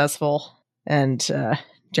unsuccessful, and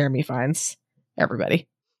Jeremy finds everybody.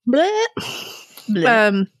 Bleh.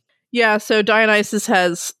 Bleh. Yeah, so Dionysus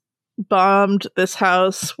has bombed this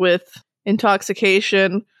house with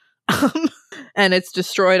intoxication, and it's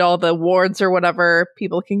destroyed all the wards or whatever.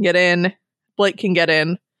 People can get in. Blake can get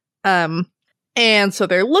in. And so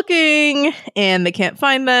they're looking, and they can't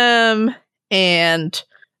find them, and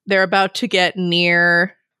they're about to get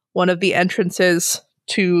near one of the entrances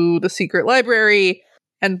to the secret library,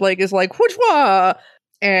 and Blake is like, "Whoa!"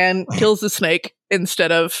 and kills the snake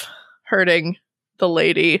instead of hurting the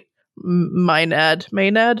lady, Maynard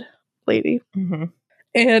lady. Mm-hmm.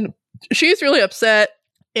 And she's really upset,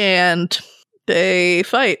 and they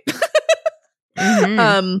fight.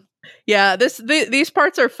 Mm-hmm. Yeah, these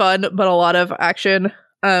parts are fun, but a lot of action,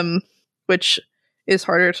 which is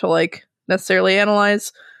harder to like necessarily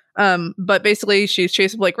analyze. But basically, she's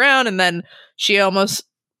chasing Blake around, and then she almost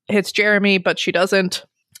hits Jeremy, but she doesn't.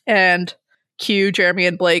 And cue Jeremy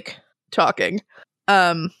and Blake talking.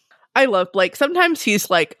 I love Blake. Sometimes he's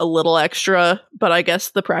like a little extra, but I guess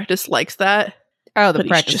the practice likes that. Oh, the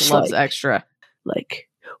practice loves like, extra. Like,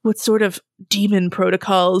 what sort of demon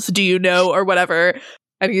protocols do you know, or whatever?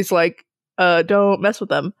 And he's like, don't mess with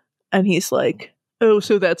them. And he's like, oh,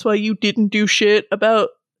 so that's why you didn't do shit about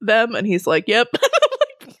them? And he's like, yep.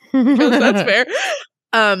 That's fair.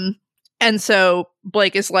 And so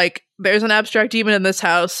Blake is like, there's an abstract demon in this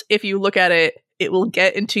house. If you look at it, it will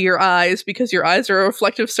get into your eyes because your eyes are a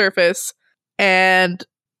reflective surface, and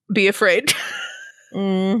be afraid.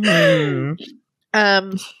 Mm-hmm.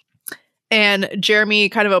 And Jeremy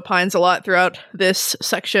kind of opines a lot throughout this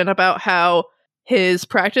section about how his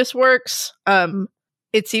practice works.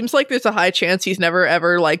 It seems like there's a high chance he's never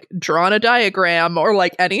ever like drawn a diagram or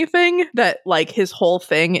like anything, that like his whole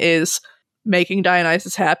thing is making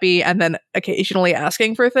Dionysus happy and then occasionally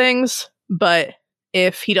asking for things. But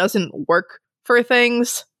if he doesn't work for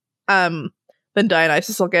things, then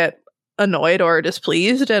Dionysus will get annoyed or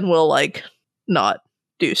displeased and will like not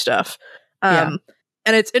do stuff. And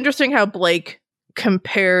it's interesting how Blake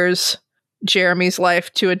compares Jeremy's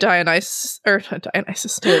life to a Dionysus, a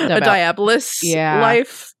Diabolus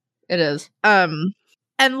life. It is. And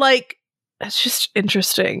like, it's just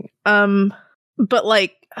interesting. But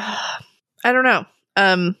like, I don't know.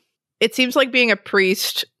 It seems like being a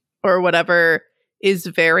priest or whatever is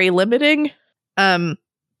very limiting.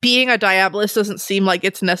 Being a Diabolus doesn't seem like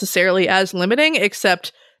it's necessarily as limiting,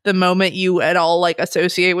 except the moment you at all like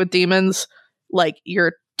associate with demons, like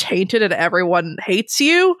you're tainted and everyone hates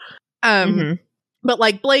you. Mhm. But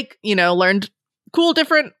like Blake, learned cool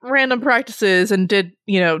different random practices and did,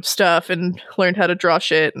 stuff and learned how to draw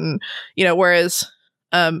shit. And, whereas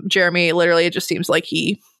Jeremy, literally, it just seems like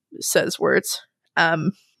he says words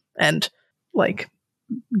and like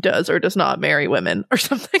does or does not marry women or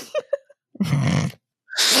something.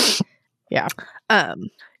 Yeah.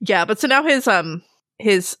 Yeah, but so now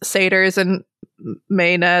his satyrs and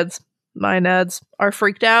maenads are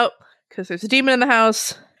freaked out because there's a demon in the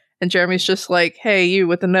house, and Jeremy's just like, "Hey, you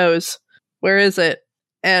with the nose, where is it?"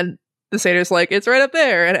 And the satyr's like, "It's right up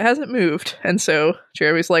there, and it hasn't moved." And so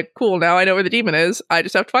Jeremy's like, "Cool, now I know where the demon is. I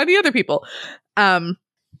just have to find the other people."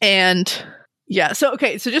 And yeah, so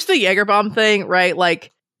just the Jaeger bomb thing, right?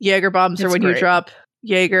 Like Jaeger bombs are when you drop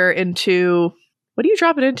Jaeger into, what do you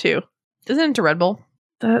drop it into? Isn't it into Red Bull?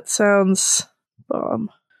 That sounds bomb.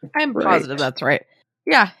 I'm positive that's right.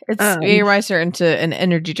 Yeah, it's Jaegermeister into an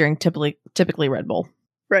energy drink, typically Red Bull.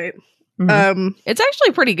 Right. Mm-hmm. It's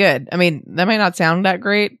actually pretty good. I mean, that might not sound that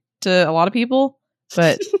great to a lot of people,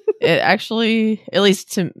 but it actually, at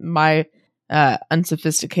least to my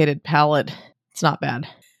unsophisticated palate, it's not bad.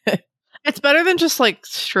 It's better than just like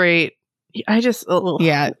straight. Jaeger is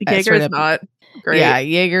not great. Yeah,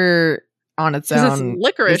 Jaeger on its own, it's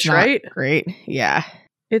licorice, right? Great. Yeah,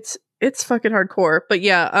 it's fucking hardcore. But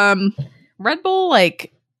yeah, Red Bull,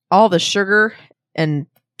 like all the sugar and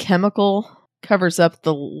chemical covers up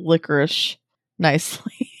the licorice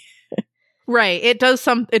nicely. Right. It does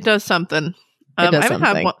something. I haven't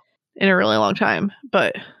had one in a really long time,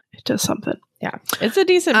 but it does something. Yeah, it's a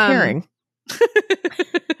decent pairing.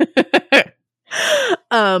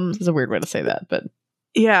 It's a weird way to say that, but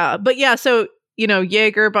yeah. So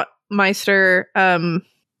Jaegermeister,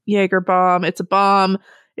 Jaeger bomb. It's a bomb.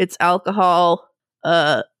 It's alcohol.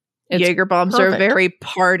 Jaeger bombs are a very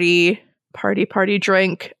party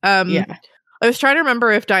drink. Yeah. I was trying to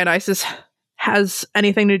remember if Dionysus has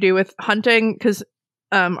anything to do with hunting, because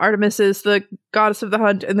Artemis is the goddess of the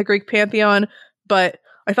hunt in the Greek pantheon, but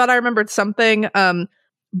I thought I remembered something.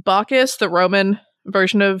 Bacchus, the Roman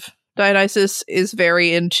version of Dionysus, is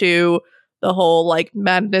very into the whole like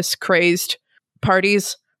madness crazed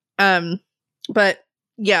parties. But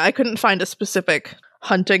yeah, I couldn't find a specific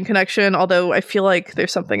hunting connection, although I feel like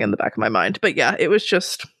there's something in the back of my mind. But yeah, it was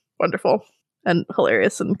just wonderful and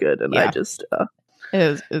hilarious and good, and I just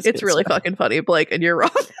it's really fucking funny, Blake, and you're wrong.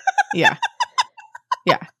 Yeah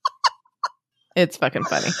it's fucking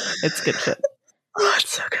funny. It's good shit. Oh,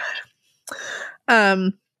 it's so good.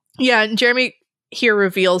 Yeah, and Jeremy here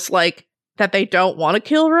reveals like that they don't want to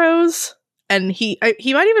kill Rose, and he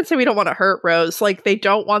might even say we don't want to hurt Rose. Like they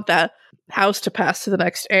don't want that house to pass to the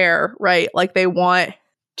next heir, right? Like they want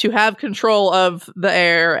to have control of the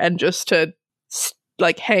heir and just to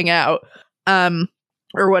like hang out,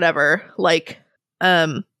 or whatever. Like,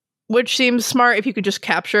 which seems smart if you could just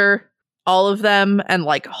capture all of them and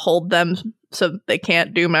like hold them so they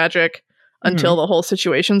can't do magic until the whole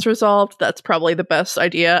situation's resolved. That's probably the best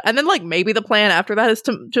idea. And then like maybe the plan after that is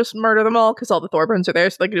to just murder them all because all the Thorburns are there,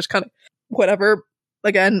 so they can just kind of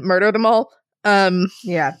murder them all.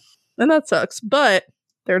 Yeah. And that sucks, but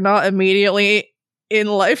they're not immediately in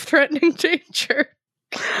life-threatening danger.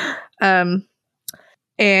 And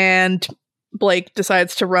Blake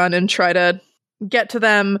decides to run and try to get to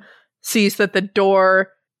them, sees that the door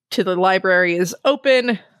to the library is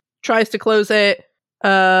open, tries to close it.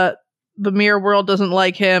 The mirror world doesn't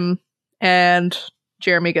like him, and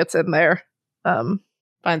Jeremy gets in there.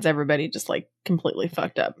 Finds everybody just like completely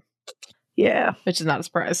fucked up. Yeah. Which is not a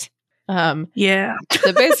surprise. Yeah.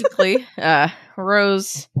 So basically,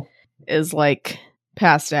 Rose is like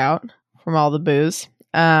passed out from all the booze,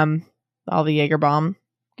 all the Jaeger bomb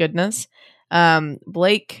goodness.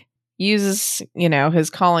 Blake uses, his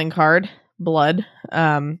calling card, blood,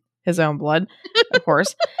 his own blood, of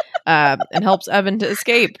course, and helps Evan to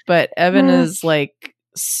escape. But Evan is like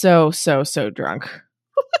so drunk.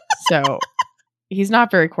 So he's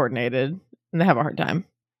not very coordinated, and they have a hard time.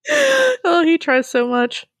 Oh, he tries so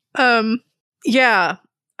much. Yeah.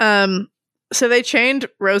 So they chained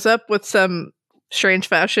Rose up with some strange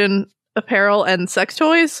fashion apparel and sex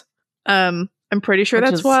toys. I'm pretty sure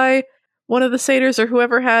that's why one of the satyrs or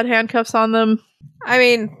whoever had handcuffs on them. I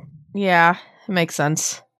mean, yeah, it makes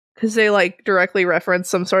sense. Because they like directly reference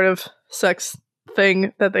some sort of sex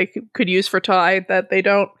thing that they could use for Ty that they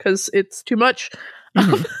don't because it's too much.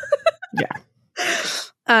 Mm-hmm. Yeah.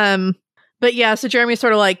 But yeah, so Jeremy's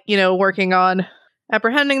sort of like, working on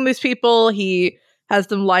apprehending these people. He has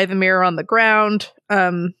them lie the mirror on the ground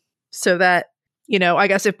so that I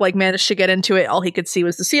guess if Blake managed to get into it, all he could see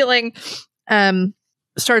was the ceiling.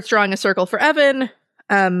 Starts drawing a circle for Evan.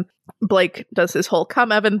 Blake does his whole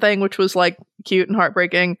come Evan thing, which was like cute and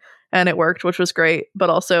heartbreaking, and it worked, which was great. But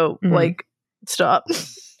also, Blake, stop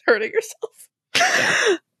hurting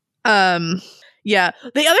yourself. Yeah.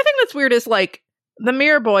 The other thing that's weird is like the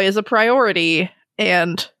mirror boy is a priority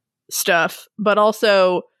and stuff, but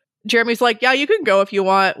also Jeremy's like, yeah, you can go if you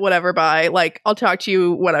want, whatever, bye. Like, I'll talk to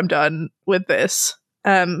you when I'm done with this.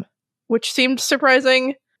 Which seemed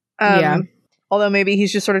surprising. Yeah. Although maybe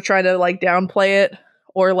he's just sort of trying to like downplay it,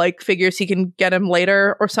 or like figures he can get him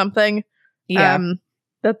later or something. Yeah.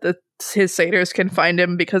 That his satyrs can find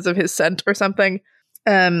him because of his scent or something.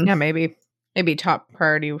 Yeah, maybe top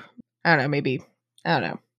priority. I don't know. Maybe. I don't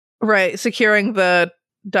know. Right. Securing the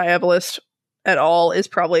Diabolist at all is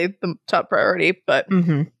probably the top priority. But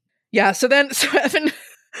yeah, so Evan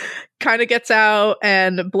kind of gets out,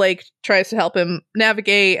 and Blake tries to help him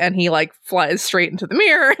navigate, and he like flies straight into the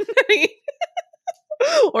mirror.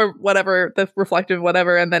 Or whatever, the reflective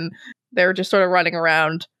whatever, and then they're just sort of running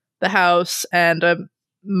around the house, and a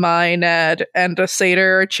Maenad and a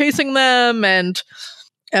satyr are chasing them, and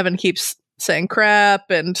Evan keeps saying crap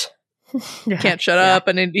and can't shut up,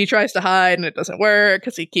 and he tries to hide, and it doesn't work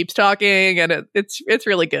because he keeps talking, and it's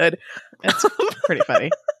really good. It's pretty funny.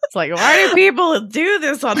 It's like, why do people do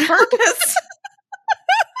this on purpose?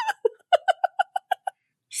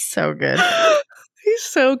 So good. He's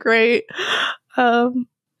so great.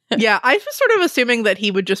 Yeah, I was sort of assuming that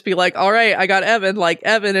he would just be like, all right, I got Evan, like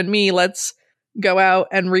Evan and me, let's go out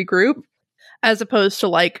and regroup, as opposed to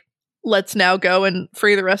like, let's now go and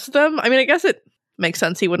free the rest of them. I mean, I guess it makes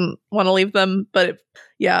sense he wouldn't want to leave them, but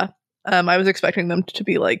I was expecting them to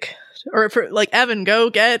be like, or for like, Evan, go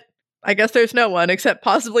get, I guess there's no one except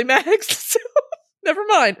possibly Max, so never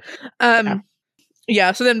mind.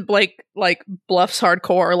 Yeah, so then Blake like bluffs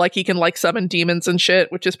hardcore, like he can like summon demons and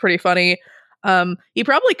shit, which is pretty funny. He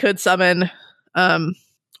probably could summon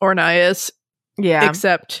Ornias. Yeah.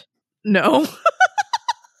 Except no.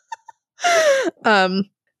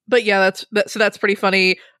 But yeah, that's pretty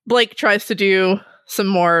funny. Blake tries to do some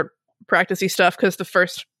more practicey stuff because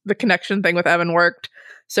the connection thing with Evan worked.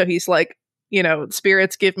 So he's like,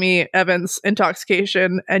 spirits, give me Evan's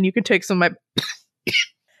intoxication, and you can take some of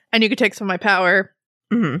my power.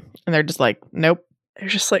 And they're just like, nope. They're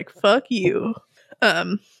just like, fuck you.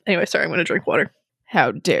 Anyway, sorry, I'm gonna drink water.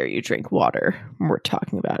 How dare you drink water when we're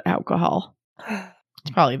talking about alcohol?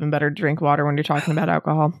 It's probably even better to drink water when you're talking about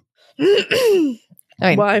alcohol. I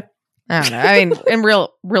mean, why? I don't know. I mean, and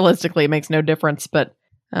realistically, it makes no difference, but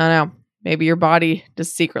I don't know. Maybe your body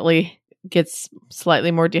just secretly gets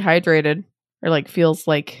slightly more dehydrated, or like feels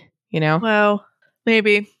like, Well,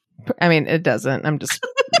 maybe. I mean, it doesn't. I'm just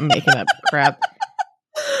making up crap.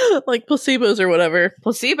 Like placebos or whatever.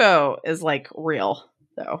 Placebo is like real,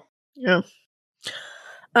 though. Yeah.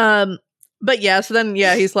 But yeah, so then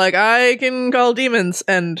he's like, I can call demons,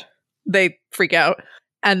 and they freak out,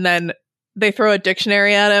 and then they throw a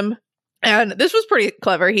dictionary at him, and this was pretty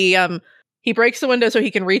clever. He breaks the window so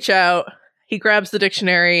he can reach out. He grabs the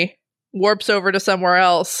dictionary, warps over to somewhere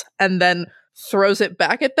else, and then throws it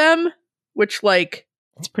back at them, which like,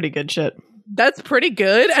 it's pretty good shit. That's pretty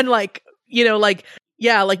good, and like,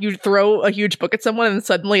 yeah, like you throw a huge book at someone and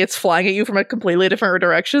suddenly it's flying at you from a completely different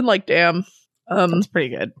direction. Like, damn. That's pretty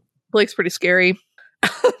good. Blake's pretty scary.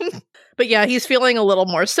 But yeah, he's feeling a little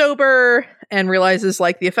more sober and realizes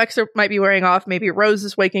like the effects might be wearing off. Maybe Rose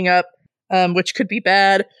is waking up, which could be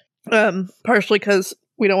bad. Partially because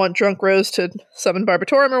we don't want drunk Rose to summon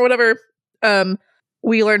Barbatorum or whatever.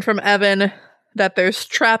 We learned from Evan that there's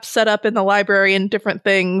traps set up in the library and different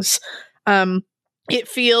things. It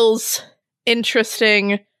feels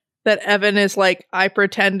interesting that Evan is like, I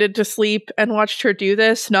pretended to sleep and watched her do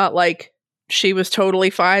this, not like she was totally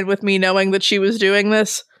fine with me knowing that she was doing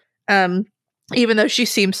this. Even though she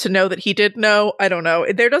seems to know that he did know. I don't know.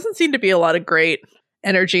 There doesn't seem to be a lot of great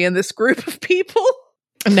energy in this group of people.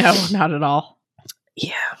 No, not at all.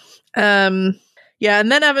 Yeah. Yeah,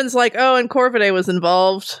 and then Evan's like, oh, and Corvidae was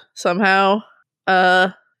involved somehow.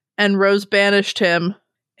 And Rose banished him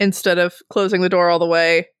instead of closing the door all the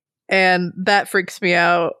way. And that freaks me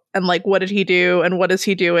out. And like, what did he do? And what is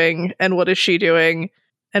he doing? And what is she doing?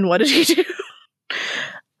 And what did he do?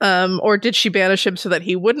 Or did she banish him so that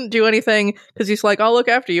he wouldn't do anything? Because he's like, I'll look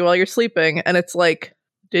after you while you're sleeping. And it's like,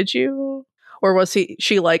 did you? Or was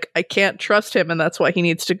she like, I can't trust him and that's why he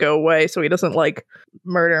needs to go away so he doesn't like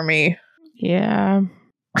murder me? Yeah.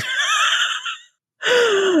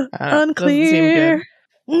 Unclear.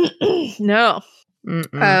 No.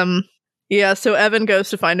 Mm-mm. Yeah, so Evan goes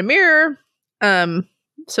to find a mirror.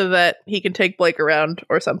 so that he can take Blake around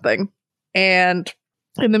or something. And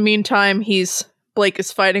in the meantime, Blake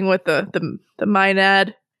is fighting with the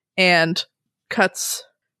Maenad and cuts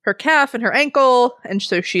her calf and her ankle, and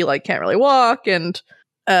so she like can't really walk. And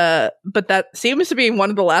but that seems to be one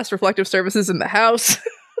of the last reflective surfaces in the house.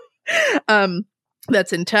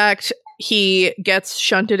 That's intact. He gets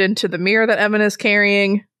shunted into the mirror that Evan is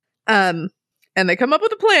carrying. And they come up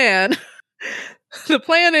with a plan. The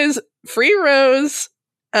plan is free Rose,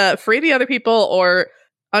 free the other people, or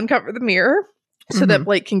uncover the mirror so that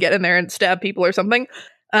Blake can get in there and stab people or something.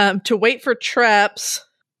 To wait for traps,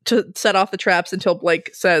 to set off the traps until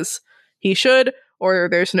Blake says he should, or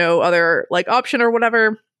there's no other like option or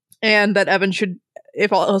whatever. And that Evan should,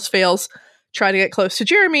 if all else fails, try to get close to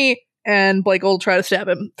Jeremy, and Blake will try to stab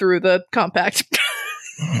him through the compact.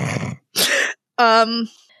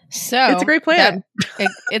 So it's a great plan.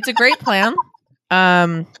 It's a great plan.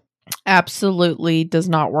 Absolutely does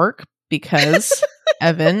not work because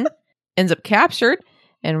Evan ends up captured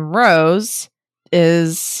and Rose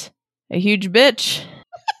is a huge bitch.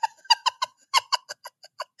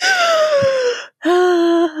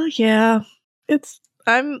 Yeah.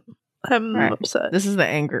 I'm right. upset. This is the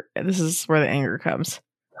anger. This is where the anger comes.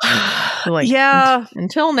 Like, yeah.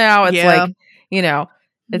 Until now, it's like, you know,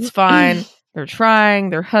 it's fine. They're trying,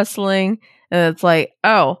 they're hustling, and it's like,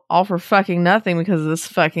 oh, all for fucking nothing because of this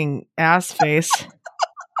fucking ass face.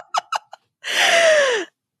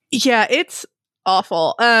 Yeah, it's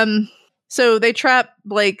awful. So they trap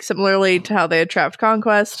Blake similarly to how they had trapped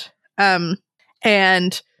Conquest.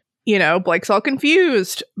 And, you know, Blake's all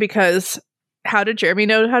confused because how did Jeremy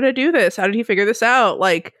know how to do this? How did he figure this out?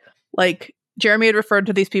 Like Jeremy had referred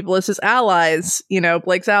to these people as his allies, you know,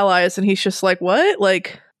 Blake's allies, and he's just like, what?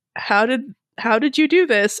 Like, how did you do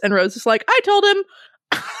this? And Rose is like, I told him.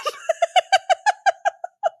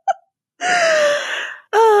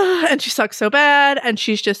 And she sucks so bad. And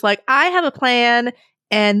she's just like, I have a plan.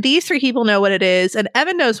 And these three people know what it is. And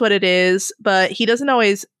Evan knows what it is, but he doesn't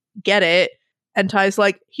always get it. And Ty's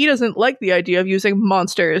like, he doesn't like the idea of using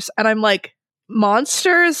monsters. And I'm like,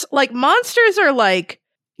 monsters? Like, monsters are like,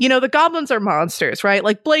 you know, the goblins are monsters, right?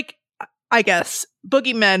 Like, Blake, I guess,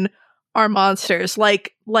 boogeymen are monsters.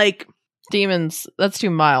 Like demons, that's too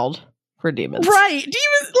mild for demons. Right.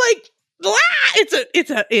 Demons, like,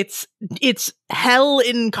 it's hell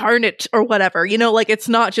incarnate or whatever. You know, like, it's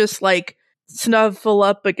not just like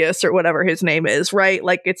Snuffleupagus or whatever his name is, right?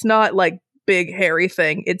 Like, it's not like big hairy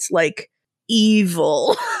thing. It's like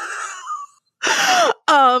evil.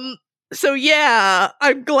 So yeah,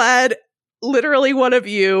 I'm glad literally one of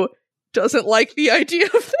you doesn't like the idea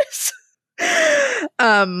of this.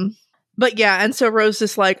 But yeah, and so Rose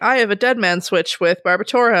is like, I have a dead man switch with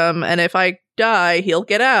Barbatorum, and if I die, he'll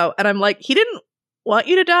get out. And I'm like, he didn't want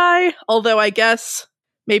you to die, although I guess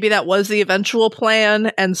maybe that was the eventual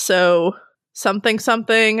plan, and so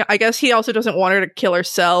something. I guess he also doesn't want her to kill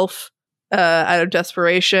herself out of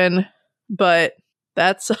desperation, but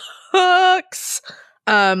that sucks.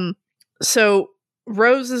 So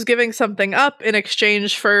Rose is giving something up in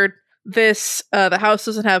exchange for this. The house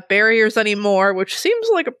doesn't have barriers anymore, which seems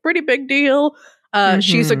like a pretty big deal.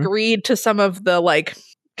 She's agreed to some of the like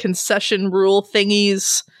concession rule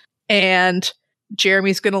thingies, and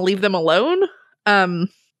Jeremy's gonna leave them alone.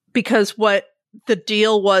 Because what the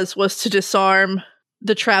deal was to disarm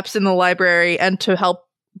the traps in the library and to help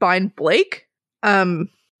bind Blake.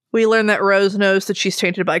 We learn that Rose knows that she's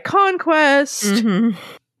tainted by Conquest.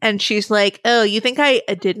 And she's like, oh, you think I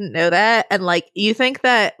didn't know that? And like, you think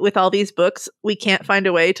that with all these books, we can't find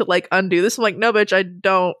a way to like undo this? I'm like, no, bitch, I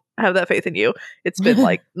don't have that faith in you. It's been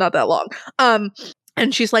like not that long.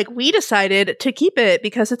 And she's like, we decided to keep it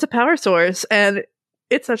because it's a power source and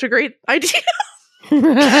it's such a great idea.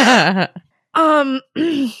 God,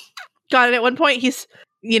 and at one point he's,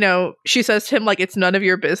 you know, she says to him like, it's none of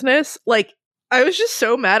your business. Like, I was just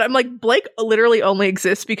so mad. I'm like, Blake literally only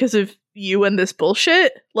exists because of you and this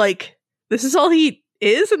bullshit. Like, this is all he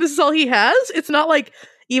is and this is all he has. It's not like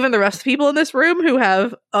even the rest of the people in this room who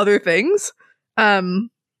have other things.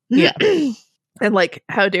 Yeah. And like,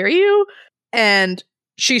 how dare you? And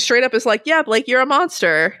she straight up is like, yeah, Blake, you're a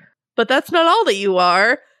monster, but that's not all that you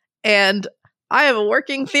are. And I have a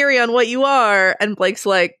working theory on what you are. And Blake's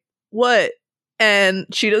like, what? And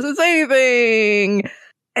she doesn't say anything.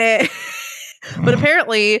 But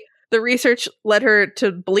apparently the research led her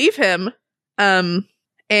to believe him.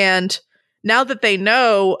 And now that they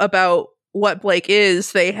know about what Blake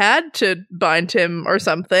is, they had to bind him or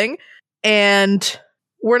something. And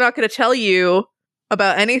we're not going to tell you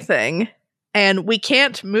about anything. And we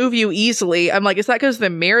can't move you easily. I'm like, is that because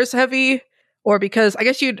the mirror's heavy? Or because I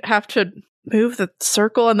guess you'd have to move the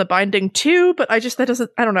circle and the binding too, but I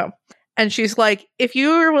don't know. And she's like, if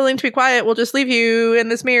you are willing to be quiet, we'll just leave you in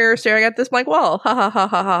this mirror staring at this blank wall. Ha ha ha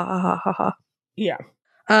ha ha ha ha ha. Yeah.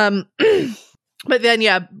 But then,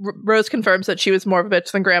 yeah, Rose confirms that she was more of a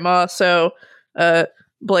bitch than Grandma, so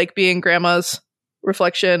Blake being Grandma's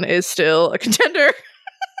reflection is still a contender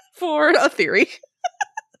for a theory.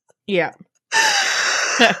 Yeah.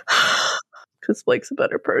 Because Blake's a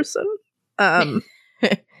better person.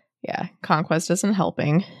 Yeah, conquest isn't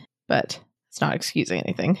helping, but it's not excusing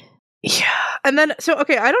anything. Yeah. And then, so,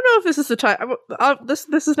 okay, I don't know if this is the time.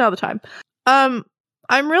 This is now the time. I'm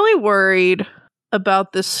really worried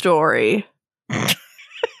about this story.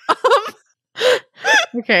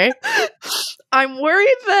 Okay. I'm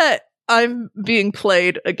worried that I'm being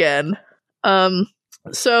played again.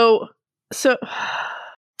 So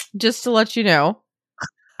just to let you know,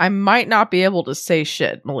 I might not be able to say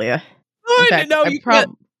shit, Malia.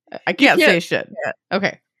 I can't say shit. Yeah.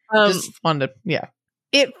 Okay. Just wanted to, yeah.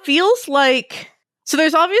 It feels like, so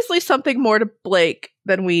there's obviously something more to Blake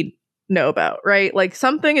than we know about, right? Like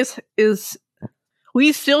something is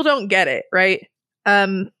we still don't get it, right?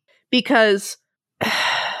 Because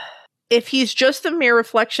if he's just a mere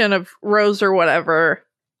reflection of Rose or whatever,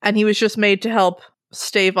 and he was just made to help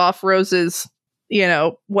stave off Rose's,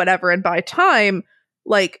 whatever and buy time,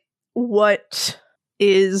 like, what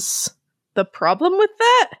is the problem with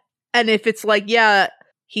that? And if it's like, yeah,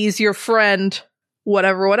 he's your friend,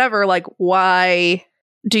 whatever, like, why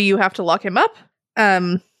do you have to lock him up?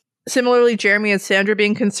 Similarly, Jeremy and Sandra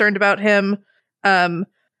being concerned about him.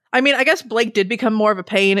 I mean, I guess Blake did become more of a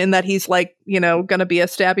pain in that he's like, gonna be a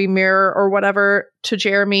stabby mirror or whatever to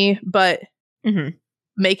Jeremy, but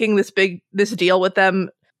making this deal with them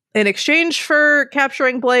in exchange for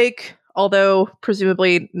capturing Blake, although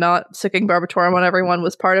presumably not sicking Barbatorum on everyone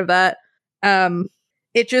was part of that.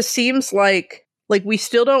 It just seems like we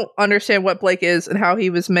still don't understand what Blake is and how he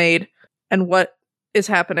was made and what is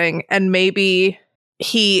happening, and maybe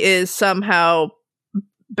he is somehow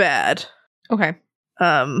bad. Okay.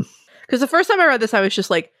 Because the first time I read this, I was just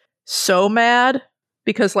like so mad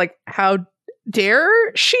because like, how dare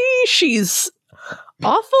she? She's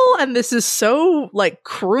awful, and this is so like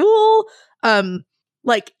cruel.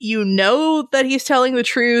 Like, that he's telling the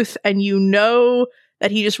truth, and that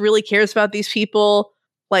he just really cares about these people.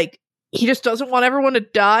 Like, he just doesn't want everyone to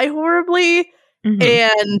die horribly.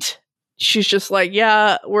 And she's just like,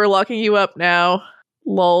 yeah, we're locking you up now.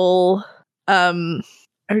 Lol.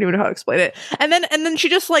 I don't even know how to explain it. And then she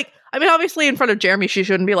just like, I mean, obviously in front of Jeremy, she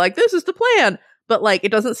shouldn't be like, this is the plan. But like,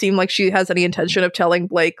 it doesn't seem like she has any intention of telling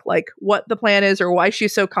Blake like what the plan is or why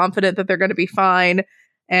she's so confident that they're going to be fine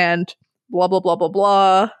and blah, blah, blah, blah,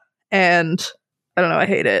 blah. And I don't know. I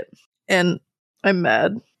hate it. And I'm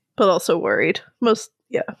mad, but also worried.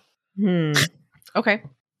 Okay.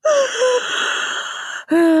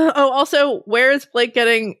 Oh, also, where is Blake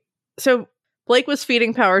getting... So Blake was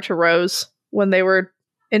feeding power to Rose when they were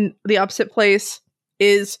in the opposite place.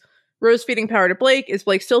 Is Rose feeding power to Blake? Is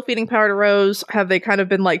Blake still feeding power to Rose? Have they kind of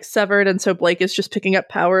been like severed, and so Blake is just picking up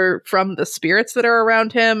power from the spirits that are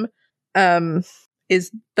around him?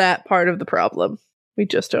 Is that part of the problem? We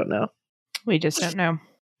just don't know.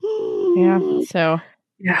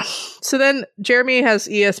 Yeah. So then Jeremy has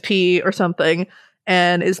ESP or something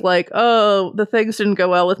and is like, oh, the things didn't go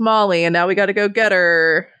well with Molly and now we got to go get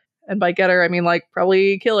her. And by get her, I mean like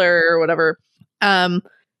probably kill her or whatever.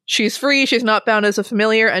 She's free. She's not bound as a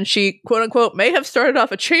familiar. And she, quote unquote, may have started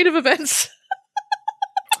off a chain of events.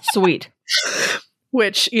 Sweet.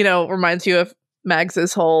 Which, reminds you of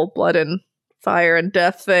Mags's whole blood and fire and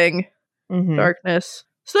death thing. Darkness.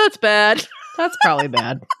 So that's bad. That's probably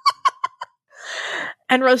bad.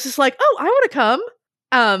 And Rose is like, oh, I want to come.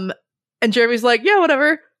 And Jeremy's like, yeah,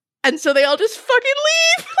 whatever. And so they all just fucking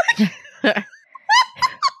leave.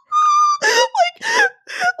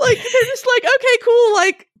 like they're just like, okay, cool,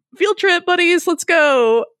 like field trip buddies, let's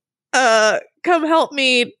go. Come help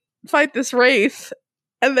me fight this wraith.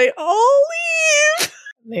 And they all leave.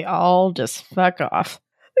 They all just fuck off.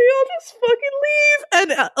 They all just fucking leave.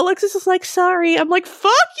 And Alexis is like, sorry. I'm like,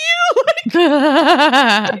 fuck you. Like,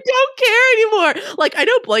 I don't care anymore. Like, I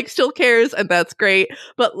know Blake still cares, and that's great.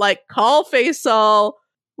 But, like, call Faisal,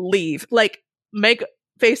 leave. Like, make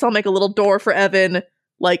Faisal make a little door for Evan.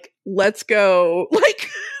 Like, let's go. Like,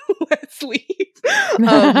 let's leave.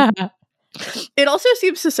 It also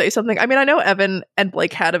seems to say something. I mean, I know Evan and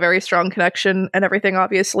Blake had a very strong connection and everything,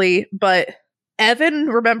 obviously. But Evan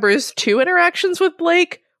remembers 2 interactions with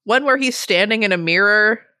Blake. One where he's standing in a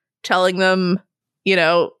mirror telling them,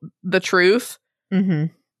 the truth. And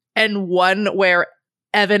one where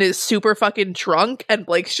Evan is super fucking drunk and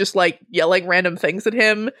Blake's just like yelling random things at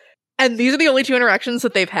him. And these are the only two interactions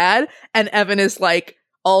that they've had. And Evan is like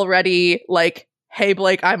already like, hey,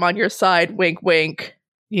 Blake, I'm on your side. Wink, wink.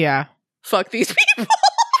 Yeah. Fuck these people.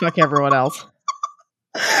 Fuck everyone else.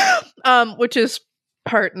 Which is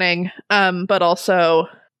heartening. But also,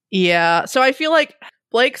 yeah. So I feel like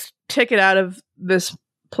Blake's ticket out of this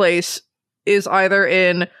place is either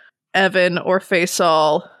in Evan or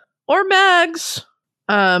Faisal or Mags.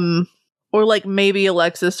 Or like maybe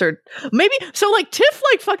Alexis or maybe so like Tiff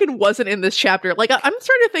like fucking wasn't in this chapter. Like I'm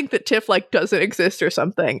starting to think that Tiff like doesn't exist or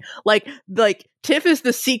something. Like Tiff is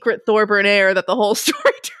the secret Thorburn heir that the whole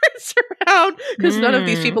story turns around because none of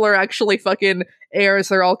these people are actually fucking heirs.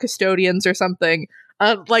 They're all custodians or something.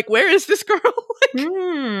 Like where is this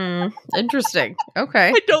girl? Interesting. Okay.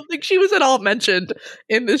 I don't think she was at all mentioned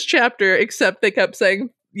in this chapter, except they kept saying,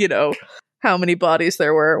 you know, how many bodies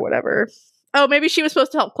there were or whatever. Oh, maybe she was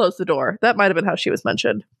supposed to help close the door. That might have been how she was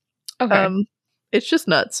mentioned. Okay. It's just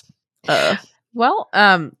nuts. Well,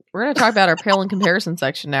 we're going to talk about our pale in comparison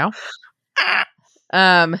section now.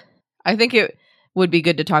 I think it would be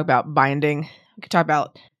good to talk about binding. We could talk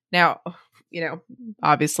about now, you know,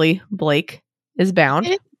 obviously Blake is bound.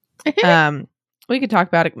 We could talk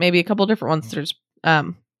about it, maybe a couple different ones. There's,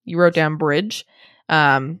 you wrote down Bridge.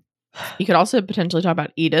 You could also potentially talk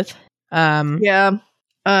about Edith.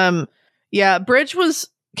 Yeah, Bridge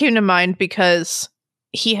came to mind because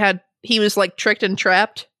he was like tricked and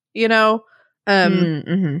trapped, you know,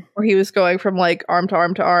 where he was going from like arm to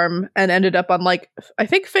arm to arm and ended up on like, I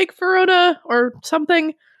think fake Verona or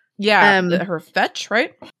something. Yeah, her fetch,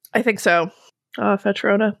 right? I think so. Fetch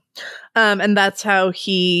Verona. And that's how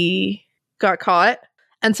he got caught.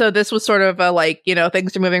 And so this was sort of a like, you know,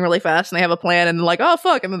 things are moving really fast and they have a plan and like, oh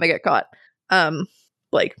fuck, and then they get caught.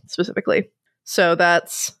 Blake specifically. So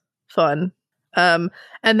that's fun. And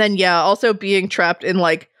then yeah, also being trapped in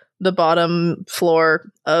like the bottom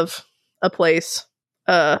floor of a place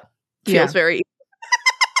feels very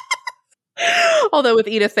although with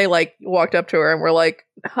Edith they like walked up to her and were like,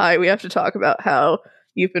 hi, we have to talk about how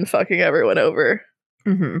you've been fucking everyone over.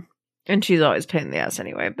 And she's always a pain in the ass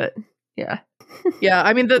anyway, but yeah. Yeah,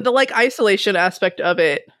 I mean the like isolation aspect of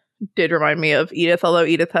it did remind me of Edith, although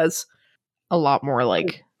Edith has a lot more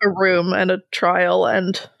like a room and a trial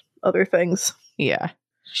and other things. Yeah.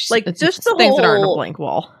 Like it's just the things whole, that aren't a blank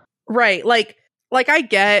wall. Right. Like I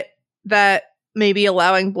get that maybe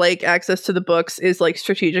allowing Blake access to the books is like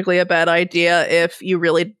strategically a bad idea if you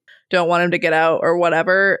really don't want him to get out or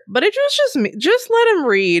whatever. But it was just let him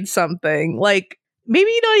read something. Like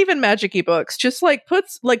maybe not even magic-y books. Just like put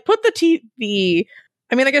the TV.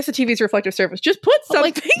 I mean, I guess the TV's reflective surface. Just put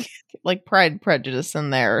something like Pride and Prejudice in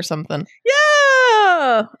there or something.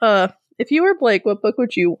 Yeah. If you were Blake, what book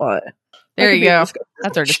would you want? There you go.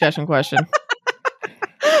 That's our discussion question.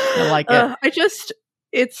 I like it.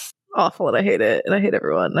 It's awful and I hate it. And I hate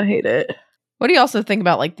everyone. I hate it. What do you also think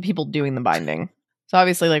about like the people doing the binding? So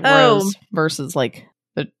obviously like Rose versus like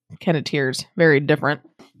the Kenneteers, very different.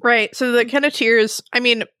 Right. So the Kenneteers, I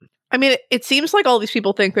mean, it seems like all these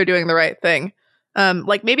people think they're doing the right thing.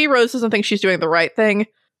 Like maybe Rose doesn't think she's doing the right thing,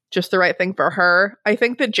 just the right thing for her. I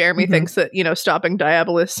think that Jeremy thinks that, you know, stopping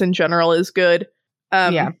Diabolus in general is good.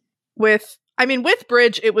 With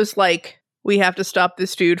Bridge, it was like, we have to stop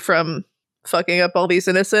this dude from fucking up all these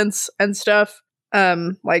innocents and stuff.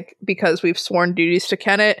 Like, because we've sworn duties to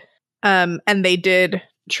Kennett. And they did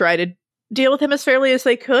try to deal with him as fairly as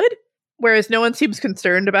they could. Whereas no one seems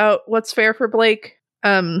concerned about what's fair for Blake.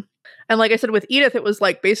 And like I said, with Edith, it was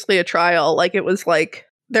like basically a trial. Like it was like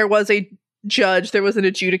there was a judge, there was an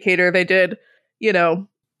adjudicator. They did, you know,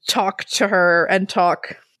 talk to her and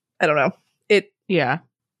talk. I don't know. Yeah.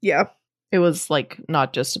 It was like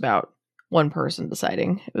not just about one person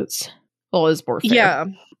deciding. It was more fair. Yeah.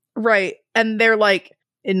 Right. And they're like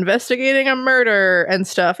investigating a murder and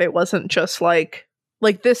stuff. It wasn't just like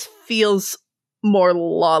this feels more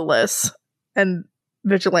lawless and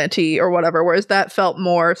vigilante or whatever, whereas that felt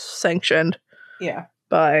more sanctioned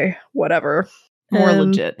by whatever, more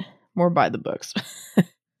legit, more by the books.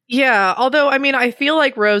 Yeah, although I mean I feel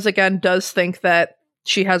like Rose again does think that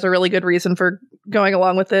she has a really good reason for going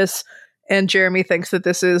along with this, and Jeremy thinks that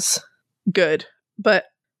this is good, but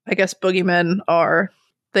I guess boogeymen are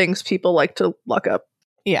things people like to look up.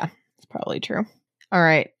 Yeah, it's probably true. All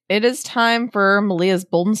right, it is time for Malia's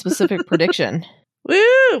bold and specific prediction.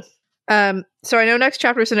 Woo! So I know next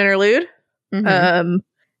chapter is an interlude.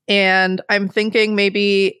 And I'm thinking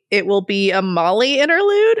maybe it will be a Molly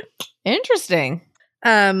interlude. Interesting.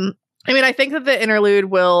 I mean, I think that the interlude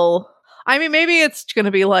will... I mean, maybe it's going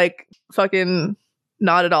to be like fucking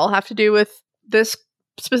not at all have to do with this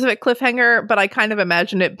specific cliffhanger, but I kind of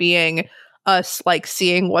imagine it being us like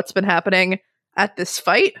seeing what's been happening at this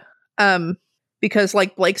fight. Because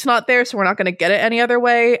like Blake's not there, so we're not going to get it any other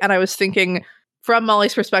way. And I was thinking from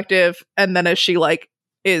Molly's perspective, and then as she like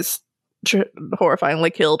is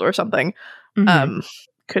horrifyingly killed or something,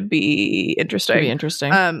 could be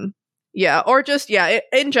interesting. Yeah, or just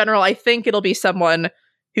in general, I think it'll be someone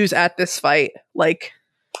who's at this fight, like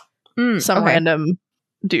some random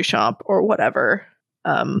Duchamp or whatever.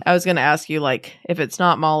 I was going to ask you, like, if it's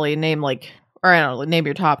not Molly, name like, or I don't know, name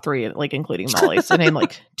your top 3, like including Molly. So name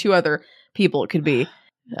like 2 other people it could be,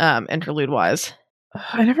 interlude wise.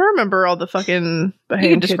 I never remember all the fucking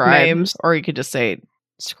Baham names, or you could just say,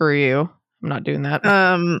 "Screw you, I'm not doing that."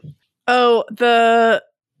 Oh, the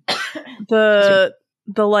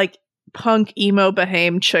like punk emo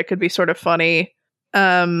Baham chick could be sort of funny.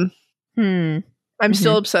 I'm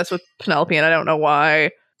still obsessed with Penelope, and I don't know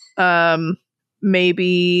why.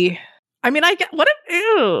 Maybe. I mean, I get what if.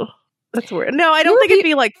 Ew, that's weird. No, I don't think it'd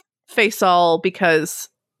be like Faisal because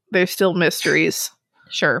there's still mysteries.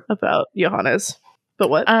 Sure, about Johannes. But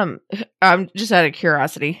what? I'm just out of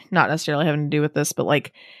curiosity, not necessarily having to do with this, but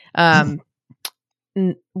like,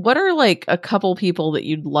 what are like a couple people that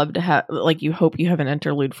you'd love to have, like you hope you have an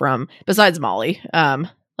interlude from besides Molly?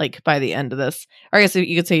 Like by the end of this, or I guess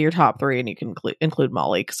you could say your top 3, and you can include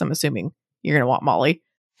Molly because I'm assuming you're gonna want Molly.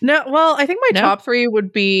 No, well, I think my top 3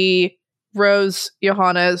 would be Rose,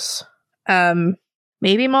 Johannes,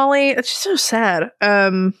 maybe Molly. It's just so sad.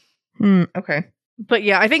 Okay, but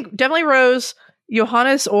yeah, I think definitely Rose,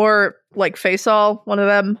 Johannes, or like Faisal, one of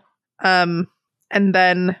them. And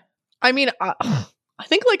then, I mean, I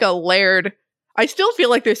think like a Laird. I still feel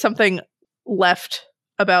like there's something left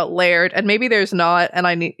about Laird, and maybe there's not,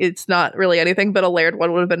 and it's not really anything, but a Laird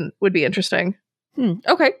one would be interesting.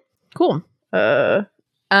 Okay, cool. Oh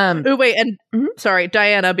wait, and sorry,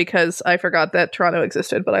 Diana, because I forgot that Toronto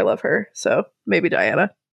existed, but I love her, so maybe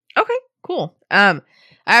Diana. Okay, cool. I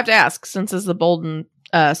have to ask, since this is the bold and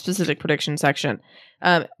specific prediction section,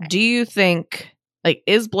 do you think, like,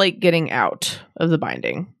 is Blake getting out of the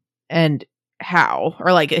binding, and how,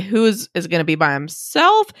 or like who is going to be by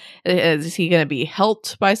himself? Is he going to be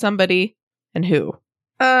helped by somebody, and who?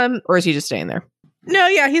 Or is he just staying there? No,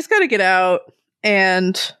 yeah, he's got to get out,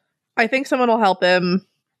 and I think someone will help him.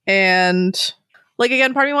 And like,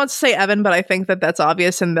 again, part of me wants to say Evan, but I think that that's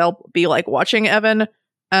obvious, and they'll be like watching Evan.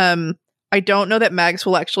 I don't know that Mags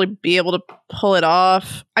will actually be able to pull it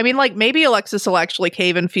off. I mean, like, maybe Alexis will actually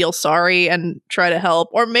cave and feel sorry and try to help.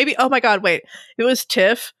 Or maybe, oh my god, wait, it was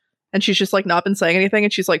Tiff, and she's just like not been saying anything,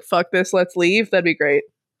 and she's like, fuck this, let's leave. That'd be great.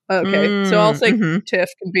 Okay, so I'll say Tiff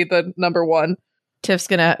can be the number 1. Tiff's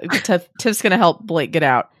gonna help Blake get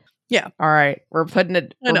out. Yeah. All right, we're marking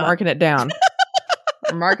it down.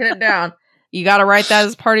 We're marking it down. You got to write that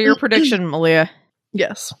as part of your prediction, Malia.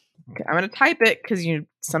 Yes. Okay, I'm going to type it because you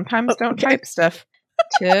sometimes don't type stuff.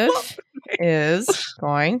 Tiff is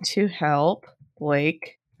going to help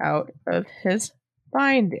Blake out of his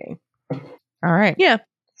binding. All right. Yeah.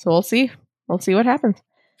 So we'll see. We'll see what happens.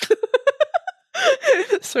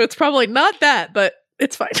 So it's probably not that, but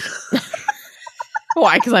it's fine.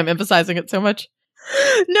 Why? Because I'm emphasizing it so much?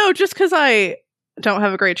 No, just because I don't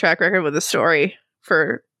have a great track record with the story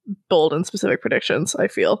for bold and specific predictions, I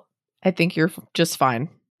feel. I think you're just fine.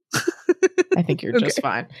 I think you're just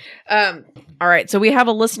fine. All right. So we have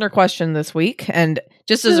a listener question this week. And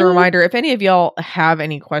just as a reminder, if any of y'all have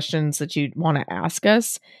any questions that you want to ask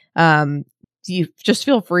us, you just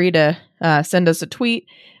feel free to send us a tweet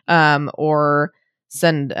or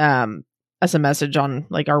send us a message on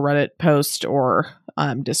like our Reddit post or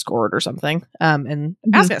Discord or something and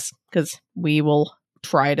ask us, because we will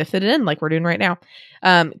try to fit it in like we're doing right now.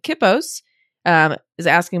 Kippos is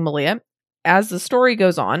asking Malia, as the story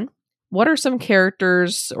goes on, what are some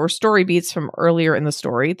characters or story beats from earlier in the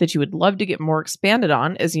story that you would love to get more expanded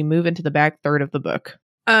on as you move into the back third of the book?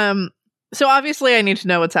 So obviously I need to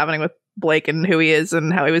know what's happening with Blake and who he is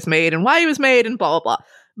and how he was made and why he was made and blah, blah, blah.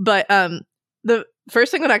 But the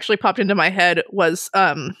first thing that actually popped into my head was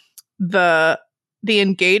the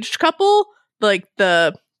engaged couple, like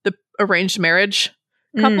the arranged marriage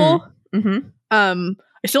couple. I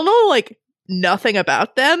still know like nothing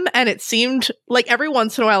about them, and it seemed like every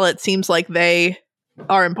once in a while it seems like they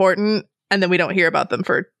are important, and then we don't hear about them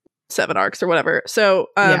for 7 arcs or whatever. So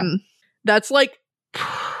that's like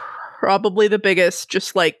probably the biggest,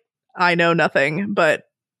 just like, I know nothing, but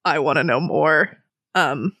I want to know more.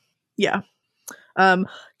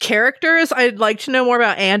 Characters, I'd like to know more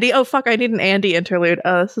about Andy. Oh fuck, I need an Andy interlude.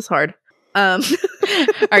 This is hard.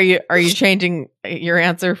 Are you changing your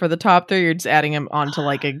answer for the top 3? You're just adding him onto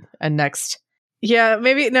like a next Yeah,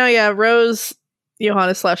 maybe no, yeah, Rose,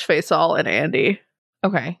 Johannes / Faisal, and Andy.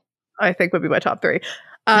 Okay. I think would be my top 3.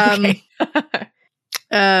 Okay.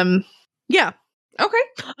 Yeah. Okay.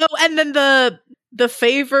 Oh, and then the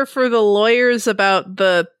favor for the lawyers about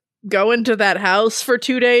the going to that house for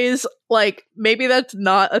 2 days, like maybe that's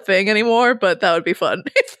not a thing anymore, but that would be fun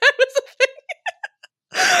if that was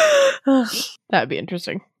a thing. That'd be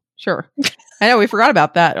interesting. Sure. I know we forgot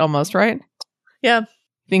about that almost, right? Yeah.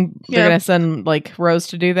 Think they're gonna send like Rose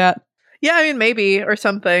to do that? Yeah, I mean maybe or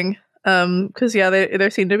something. Because yeah, they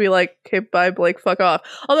seem to be like, okay, bye Blake, fuck off.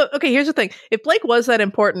 Although, okay, here's the thing: if Blake was that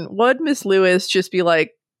important, would Miss Lewis just be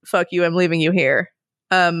like, "Fuck you, I'm leaving you here"?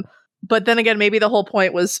 But then again, maybe the whole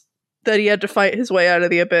point was that he had to fight his way out of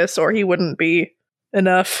the abyss, or he wouldn't be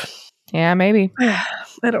enough. Yeah, maybe.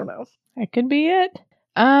 I don't know. That could be it.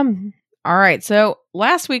 All right. So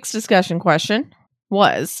last week's discussion question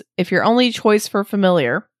was: if your only choice for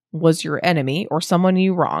familiar was your enemy or someone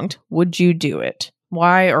you wronged, would you do it?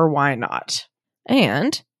 Why or why not?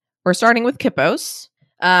 And we're starting with Kippos.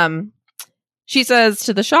 She says,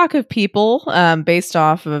 to the shock of people, based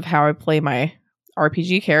off of how I play my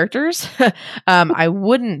RPG characters, I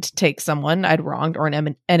wouldn't take someone I'd wronged or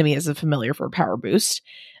an enemy as a familiar for a power boost.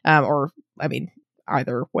 Or, I mean,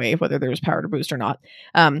 either way, whether there's power to boost or not.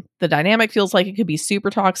 The dynamic feels like it could be super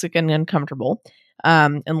toxic and uncomfortable,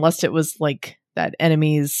 unless it was like that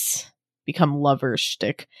enemies become lovers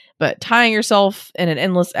shtick. But tying yourself in an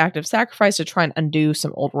endless act of sacrifice to try and undo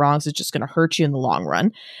some old wrongs is just going to hurt you in the long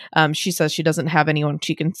run. She says she doesn't have anyone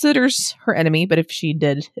she considers her enemy, but if she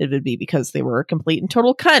did, it would be because they were a complete and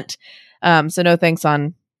total cunt. So no thanks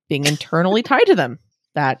on being internally tied to them.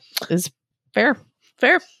 That is fair.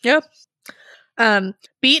 Fair, yeah.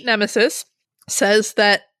 Beat Nemesis says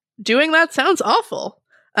that doing that sounds awful.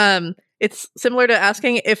 It's similar to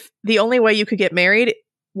asking if the only way you could get married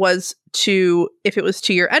was if it was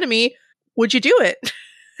to your enemy, would you do it?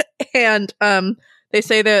 And they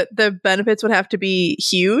say that the benefits would have to be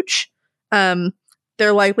huge.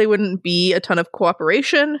 There likely wouldn't be a ton of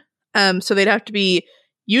cooperation. So they'd have to be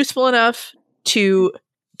useful enough to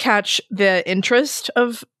catch the interest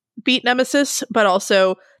of Beat Nemesis, but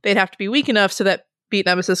also they'd have to be weak enough so that Beat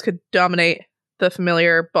Nemesis could dominate the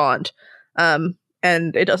familiar bond.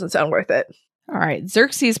 And it doesn't sound worth it. All right.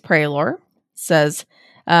 Xerxes Praelor says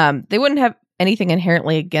they wouldn't have anything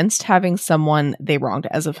inherently against having someone they wronged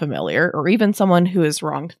as a familiar, or even someone who has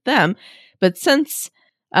wronged them. But since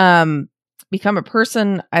become a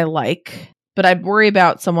person I like, but I'd worry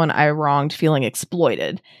about someone I wronged feeling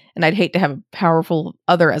exploited. And I'd hate to have a powerful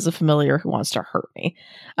other as a familiar who wants to hurt me.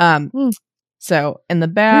 So in the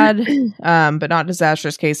bad, but not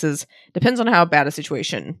disastrous cases, depends on how bad a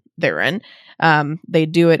situation they're in. They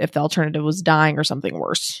do it if the alternative was dying or something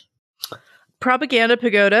worse. Propaganda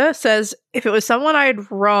Pagoda says, if it was someone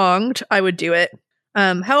I'd wronged, I would do it.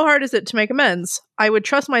 How hard is it to make amends? I would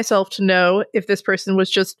trust myself to know if this person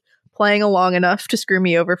was just playing along enough to screw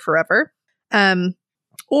me over forever.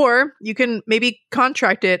 Or you can maybe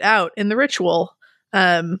contract it out in the ritual.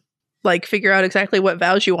 Like figure out exactly what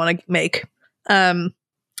vows you want to make.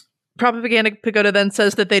 Propaganda Pagoda then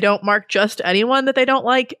says that they don't mark just anyone that they don't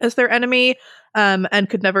like as their enemy, and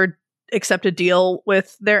could never accept a deal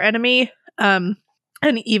with their enemy. And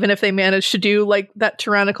even if they manage to do like that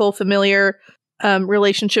tyrannical familiar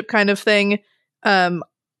relationship kind of thing,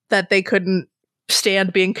 that they couldn't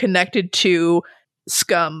stand being connected to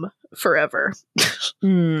scum forever.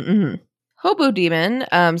 Mm-hmm. Hobo Demon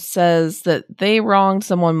says that they wronged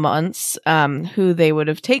someone once who they would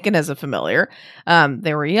have taken as a familiar.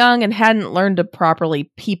 They were young and hadn't learned to properly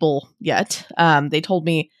people yet. They told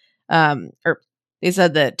me, or they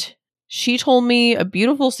said that she told me a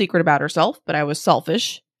beautiful secret about herself, but I was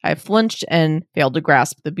selfish. I flinched and failed to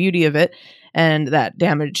grasp the beauty of it, and that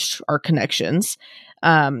damaged our connections.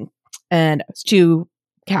 And I was too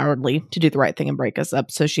cowardly to do the right thing and break us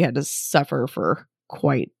up, so she had to suffer for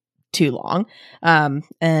quite too long.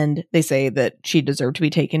 And they say that she deserved to be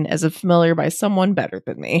taken as a familiar by someone better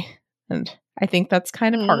than me. And I think that's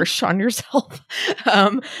kind of harsh on yourself.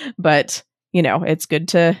 But you know, it's good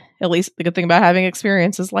to, at least the good thing about having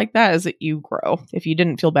experiences like that is that you grow. If you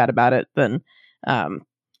didn't feel bad about it, then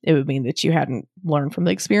it would mean that you hadn't learned from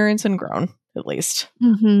the experience and grown, at least.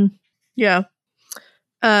 Mm-hmm. Yeah.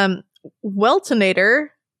 Weltonator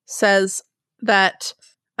says that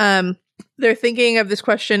they're thinking of this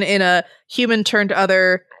question in a human turned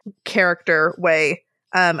other character way,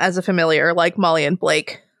 as a familiar, like Molly and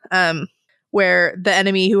Blake, where the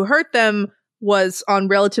enemy who hurt them was on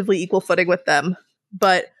relatively equal footing with them,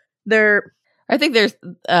 but they're... I think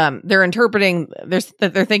they're interpreting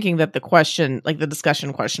they're thinking that the question, like the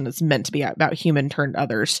discussion question, is meant to be about human turned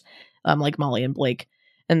others, like Molly and Blake,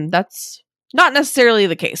 and that's not necessarily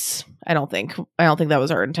the case. I don't think that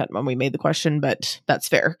was our intent when we made the question, but that's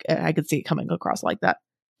fair. I could see it coming across like that.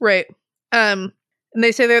 Right. And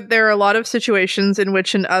they say that there are a lot of situations in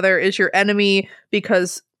which an other is your enemy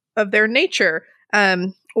because of their nature,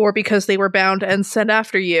 or because they were bound and sent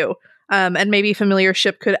after you. And maybe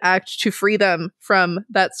familiarship could act to free them from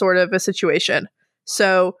that sort of a situation.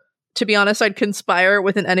 So, to be honest, I'd conspire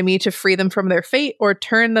with an enemy to free them from their fate or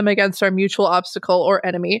turn them against our mutual obstacle or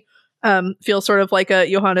enemy. Feels sort of like a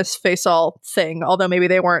Johannes Faisal thing, although maybe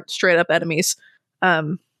they weren't straight up enemies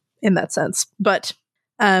in that sense. But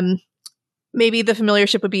maybe the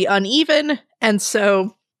familiarship would be uneven, and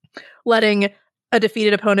so letting a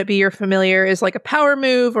defeated opponent be your familiar is like a power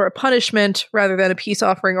move or a punishment rather than a peace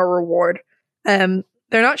offering or reward. They're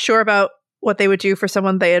not sure about what they would do for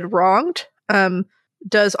someone they had wronged.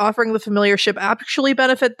 Does offering the familiarship actually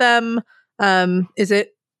benefit them? Is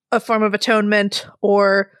it a form of atonement,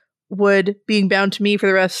 or would being bound to me for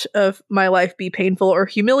the rest of my life be painful or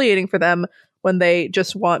humiliating for them when they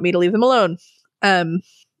just want me to leave them alone?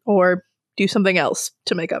 Or do something else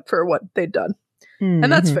to make up for what they'd done. Mm-hmm.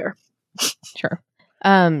 And that's fair. Sure.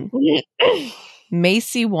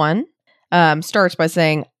 Macy 1 starts by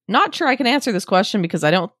saying, not sure I can answer this question because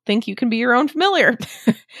I don't think you can be your own familiar.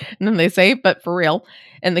 And then they say, but for real,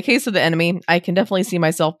 in the case of the enemy, I can definitely see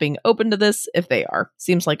myself being open to this if they are.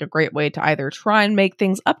 Seems like a great way to either try and make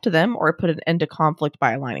things up to them or put an end to conflict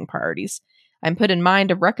by aligning priorities. I'm put in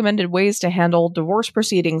mind of recommended ways to handle divorce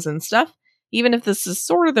proceedings and stuff. Even if this is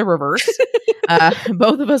sort of the reverse,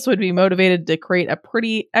 both of us would be motivated to create a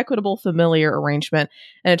pretty equitable familiar arrangement,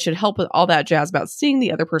 and it should help with all that jazz about seeing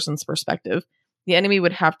the other person's perspective. The enemy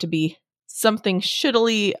would have to be something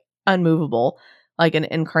shittily unmovable, like an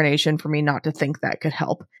incarnation for me not to think that could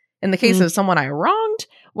help. In the case of someone I wronged,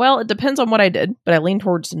 well, it depends on what I did, but I lean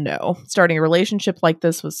towards no. Starting a relationship like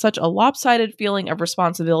this with such a lopsided feeling of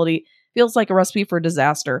responsibility feels like a recipe for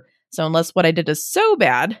disaster. So unless what I did is so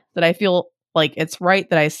bad that I feel like it's right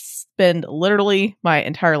that I spend literally my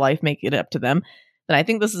entire life making it up to them, then I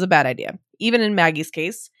think this is a bad idea. Even in Maggie's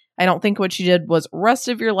case, I don't think what she did was rest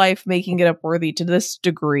of your life making it up worthy to this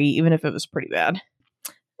degree, even if it was pretty bad.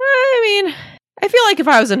 I mean, I feel like if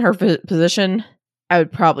I was in her position, I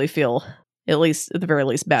would probably feel at the very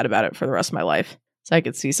least bad about it for the rest of my life. So I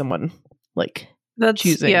could see someone like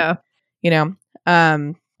choosing,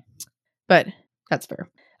 but that's fair.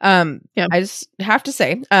 I just have to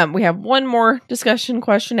say, we have one more discussion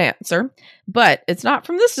question answer, but it's not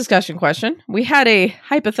from this discussion question. We had a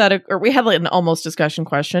an almost discussion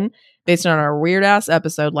question based on our weird ass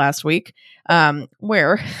episode last week,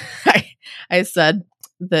 where I said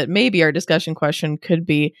that maybe our discussion question could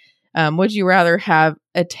be, would you rather have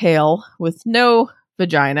a tail with no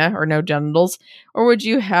vagina or no genitals, or would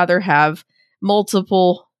you rather have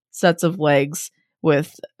multiple sets of legs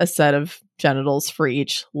with a set of genitals for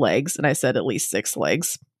each legs? And I said at least 6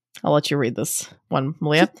 legs. I'll let you read this one,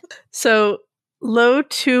 Malia. So low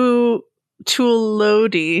to a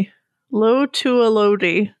Lodi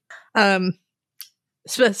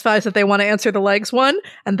specifies that they want to answer the legs one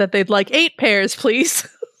and that they'd like 8 pairs, please.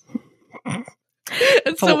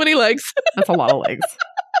 It's so many legs. That's a lot of legs.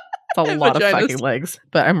 It's a lot of fucking legs.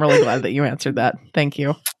 But I'm really glad that you answered that. Thank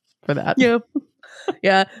you for that. Yeah.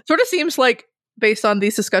 Yeah. Sort of seems like, based on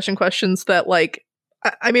these discussion questions, that like,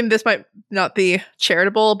 I mean, this might not be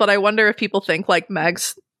charitable, but I wonder if people think like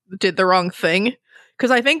Mags did the wrong thing. Because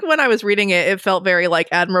I think when I was reading it, it felt very like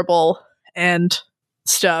admirable and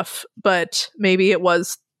stuff, but maybe it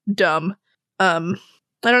was dumb. I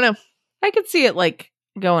don't know. I could see it like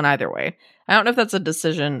going either way. I don't know if that's a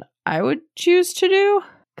decision I would choose to do,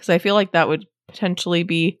 because I feel like that would potentially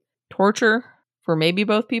be torture for maybe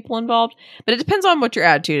both people involved. But it depends on what your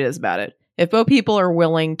attitude is about it. If both people are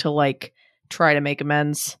willing to like try to make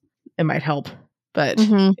amends, it might help. But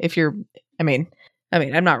if you're, I mean,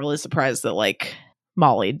 I'm not really surprised that like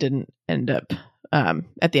Molly didn't end up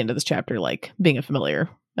at the end of this chapter like being a familiar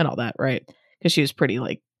and all that, right? Because she was pretty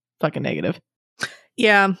like fucking negative.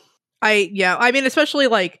 Yeah, I mean, especially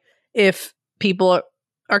like if people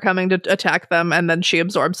are coming to attack them, and then she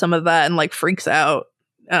absorbs some of that and like freaks out.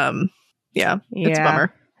 It's a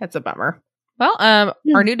bummer. That's a bummer. Well,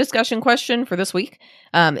 our new discussion question for this week.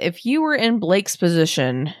 If you were in Blake's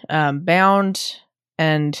position, bound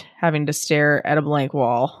and having to stare at a blank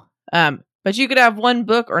wall, but you could have one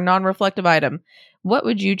book or non-reflective item, what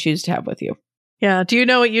would you choose to have with you? Yeah. Do you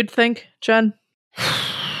know what you'd think, Jen?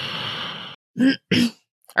 I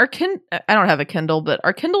don't have a Kindle, but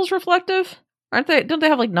are Kindles reflective? Aren't they? Don't they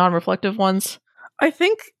have like non-reflective ones? I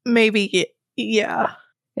think maybe, yeah.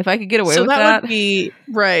 If I could get away So with that would be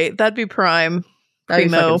right. That'd be prime. that'd be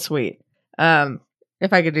Primo. fucking sweet.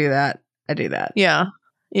 If I could do that, I'd do that. Yeah.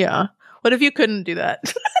 Yeah. What if you couldn't do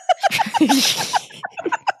that?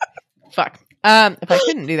 Fuck. If I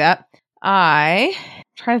couldn't do that, I'm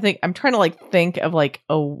trying to like think of like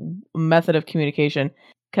a method of communication.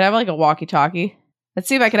 Could I have like a walkie-talkie? Let's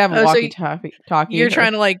see if I could have a walkie-talkie. You're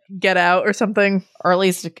trying to like get out or something, or at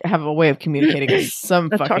least have a way of communicating with some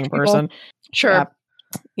fucking person. Sure.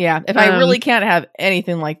 Yeah. If I really can't have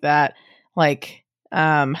anything like that, like,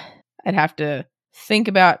 I'd have to think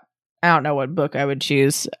about, I don't know what book I would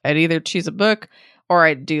choose. I'd either choose a book or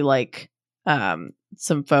I'd do like,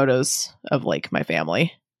 some photos of like my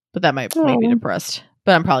family, but that might make me depressed.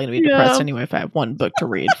 But I'm probably gonna be depressed anyway if I have one book to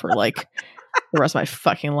read for like the rest of my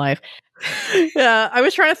fucking life. Yeah, I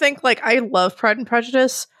was trying to think, like, I love Pride and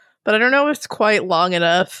Prejudice, but I don't know if it's quite long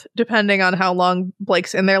enough, depending on how long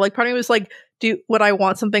Blake's in there. Like, part of me was like, would I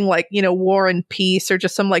want something like, you know, War and Peace, or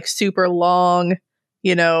just some like super long,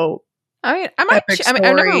 you know? I mean, I've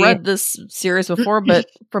never read this series before, but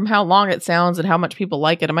from how long it sounds and how much people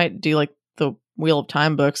like it, I might do like the Wheel of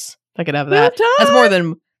Time books. If I could have that.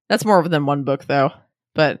 That's more than one book though.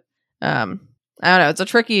 But I don't know. It's a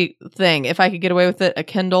tricky thing. If I could get away with it, a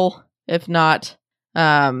Kindle. If not,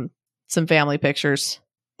 some family pictures.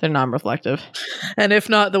 They're non-reflective. And if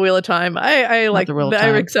not, the Wheel of Time. I like the Wheel of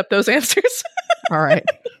Time. I accept those answers. All right.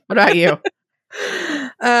 What about you?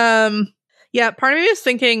 Yeah, part of me is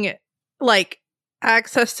thinking like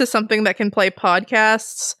access to something that can play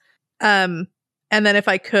podcasts. And then if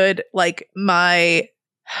I could, like,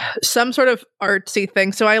 some sort of artsy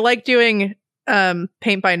thing. So I like doing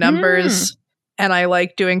paint by numbers, and I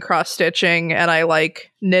like doing cross stitching, and I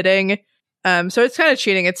like knitting. So it's kind of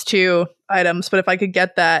cheating. It's 2 items, but if I could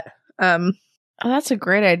get that, oh, that's a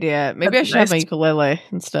great idea. Maybe I should have my ukulele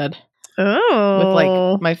instead.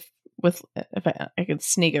 Oh, with if I could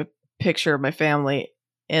sneak a picture of my family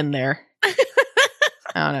in there.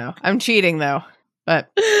 I don't know. I'm cheating though,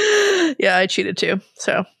 but yeah, I cheated too,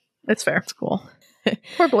 so it's fair. It's cool.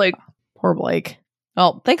 Poor Blake. Poor Blake.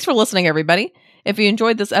 Well, thanks for listening, everybody. If you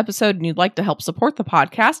enjoyed this episode and you'd like to help support the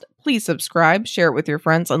podcast, please subscribe, share it with your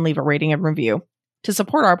friends, and leave a rating and review. To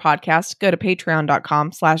support our podcast, go to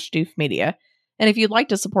patreon.com/doofmedia. And if you'd like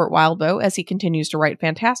to support Wildbow as he continues to write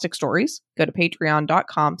fantastic stories, go to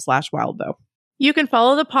patreon.com/wildbow. You can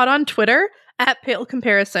follow the pod on Twitter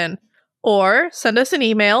 @PaleComparison, or send us an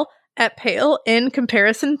email at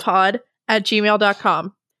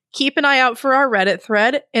paleincomparisonpod@gmail.com. Keep an eye out for our Reddit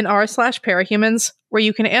thread in r/parahumans, where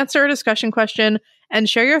you can answer a discussion question and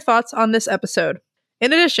share your thoughts on this episode.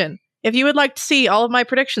 In addition, if you would like to see all of my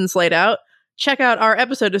predictions laid out, check out our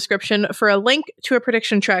episode description for a link to a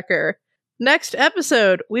prediction tracker. Next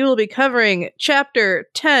episode, we will be covering Chapter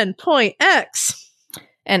 10.x.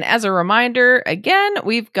 And as a reminder, again,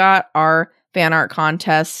 we've got our fan art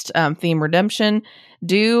contest theme redemption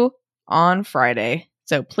due on Friday.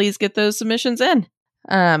 So please get those submissions in.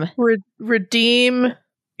 Redeem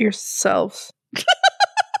yourselves.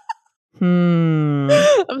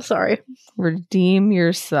 I'm sorry. Redeem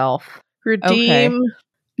yourself. Redeem.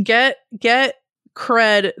 Okay. Get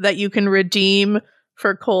cred that you can redeem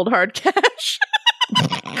for cold hard cash.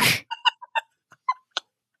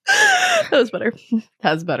 That was better.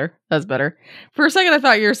 That's better. For a second, I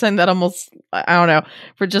thought you were saying that almost, I don't know,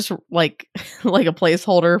 for just like a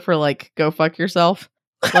placeholder for like go fuck yourself.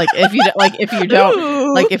 Like if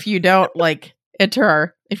you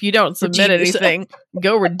don't submit anything,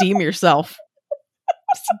 go redeem yourself.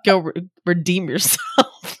 Redeem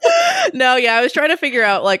yourself. No, yeah, I was trying to figure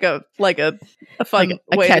out like a fun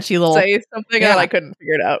way catchy to little say something, and I couldn't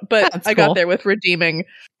figure it out. But that's I got there with redeeming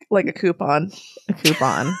like a coupon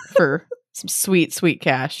for some sweet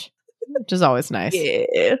cash, which is always nice.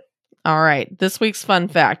 Yeah. All right, this week's fun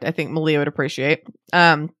fact I think Malia would appreciate.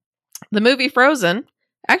 The movie Frozen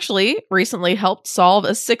actually recently helped solve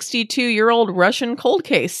a 62-year-old Russian cold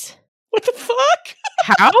case. What the fuck?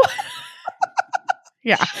 How?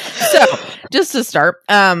 Yeah. So, just to start,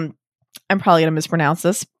 I'm probably going to mispronounce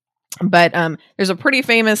this, but there's a pretty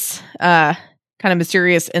famous kind of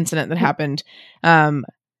mysterious incident that happened. I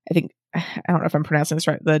think, I don't know if I'm pronouncing this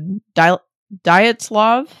right, the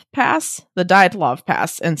Dyatlov Pass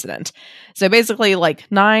incident. So basically,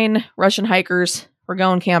 like 9 Russian hikers were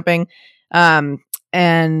going camping, and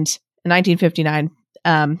in 1959,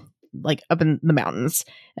 like up in the mountains,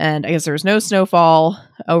 and I guess there was no snowfall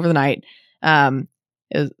over the night.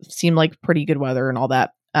 It seemed like pretty good weather and all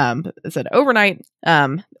that. It said overnight,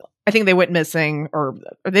 I think they went missing or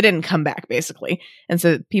they didn't come back, basically. And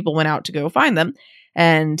so people went out to go find them,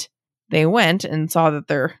 and they went and saw that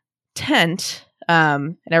their tent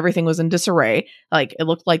and everything was in disarray. Like, it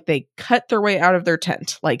looked like they cut their way out of their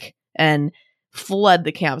tent, like, and fled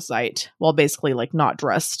the campsite while basically like not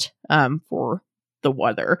dressed for the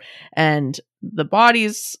weather. And the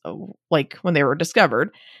bodies, like when they were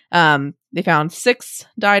discovered, they found 6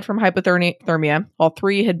 died from hypothermia, while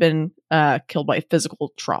 3 had been killed by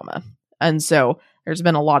physical trauma. And so there's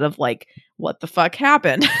been a lot of like, what the fuck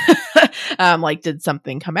happened? Like, did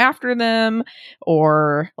something come after them,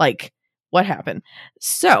 or like, what happened?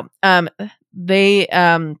 So they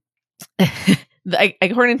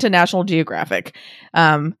according to National Geographic,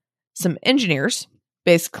 some engineers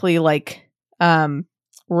basically like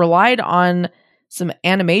relied on some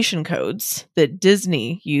animation codes that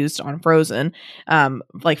Disney used on Frozen,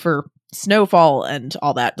 like for snowfall and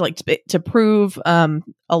all that, like to prove a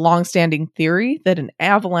longstanding theory that an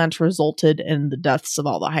avalanche resulted in the deaths of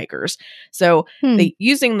all the hikers. So they,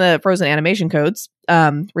 using the Frozen animation codes,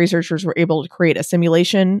 researchers were able to create a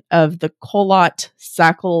simulation of the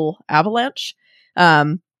Kholat-Syakhl avalanche.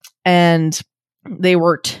 And they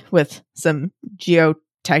worked with some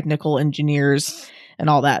geotechnical engineers and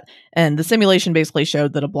all that. And the simulation basically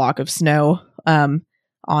showed that a block of snow on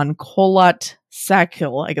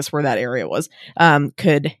Kholat-Syakhl, I guess where that area was,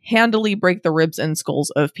 could handily break the ribs and skulls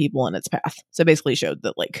of people in its path. So basically showed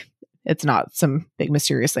that like it's not some big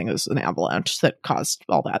mysterious thing. It was an avalanche that caused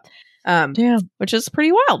all that. Which is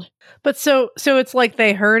pretty wild. But so it's like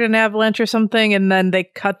they heard an avalanche or something, and then they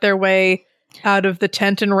cut their way out of the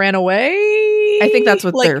tent and ran away? I think that's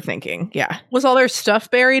what they're thinking. Yeah. Was all their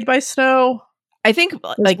stuff buried by snow? I think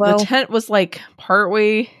like the tent was like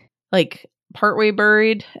partway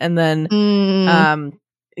buried, and then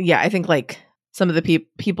I think like some of the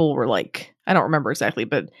people were like, I don't remember exactly,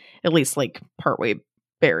 but at least like partway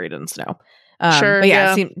buried in snow. Sure. But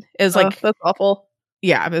yeah, it was like, that's awful.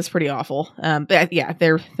 Yeah, it was pretty awful. But yeah,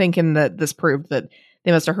 they're thinking that this proved that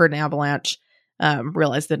they must have heard an avalanche,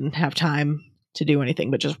 realized they didn't have time to do anything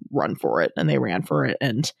but just run for it, and they ran for it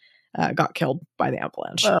and got killed by the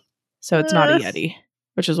avalanche. So it's not a Yeti,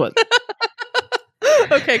 which is what.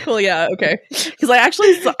 Okay, cool. Yeah, okay. Because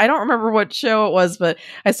I don't remember what show it was, but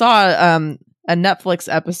I saw a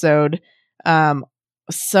Netflix episode,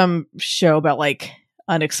 some show about like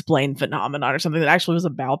unexplained phenomenon or something that actually was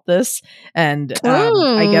about this, and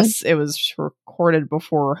I guess it was recorded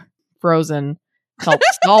before Frozen helped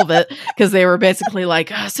solve it, because they were basically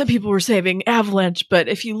like, some people were saving avalanche, but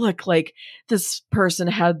if you look, like, this person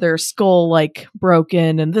had their skull like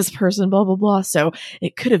broken, and this person blah blah blah, so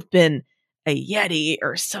it could have been a Yeti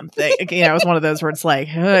or something. You know, it was one of those where it's like,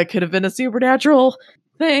 it could have been a supernatural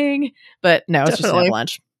thing, but no, it's just an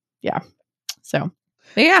avalanche. Yeah. So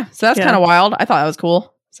that's kind of wild. I thought that was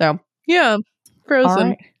cool. So yeah, Frozen.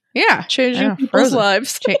 Right. Yeah, changing people's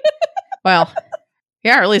lives. Well,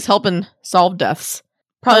 yeah, or at least helping solve deaths.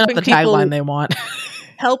 Probably helping not the tagline they want.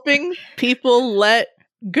 Helping people let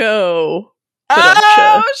go.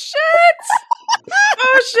 Oh shit!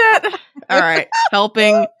 Oh shit! All right,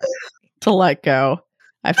 helping to let go.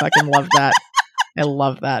 I fucking love that. I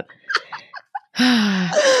love that.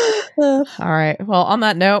 All right. Well, on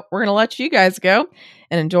that note, we're gonna let you guys go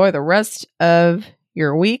and enjoy the rest of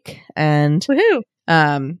your week. And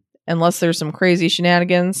unless there's some crazy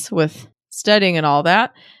shenanigans with studying and all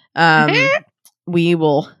that, we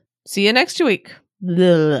will see you next week.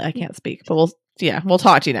 I can't speak, but we'll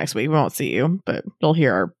talk to you next week. We won't see you, but you'll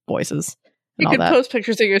hear our voices. You can post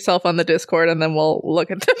pictures of yourself on the Discord, and then we'll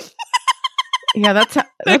look at them. Yeah, that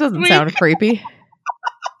doesn't sound creepy.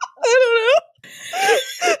 I don't know.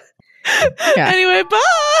 Yeah. Anyway,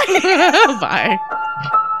 bye. Bye.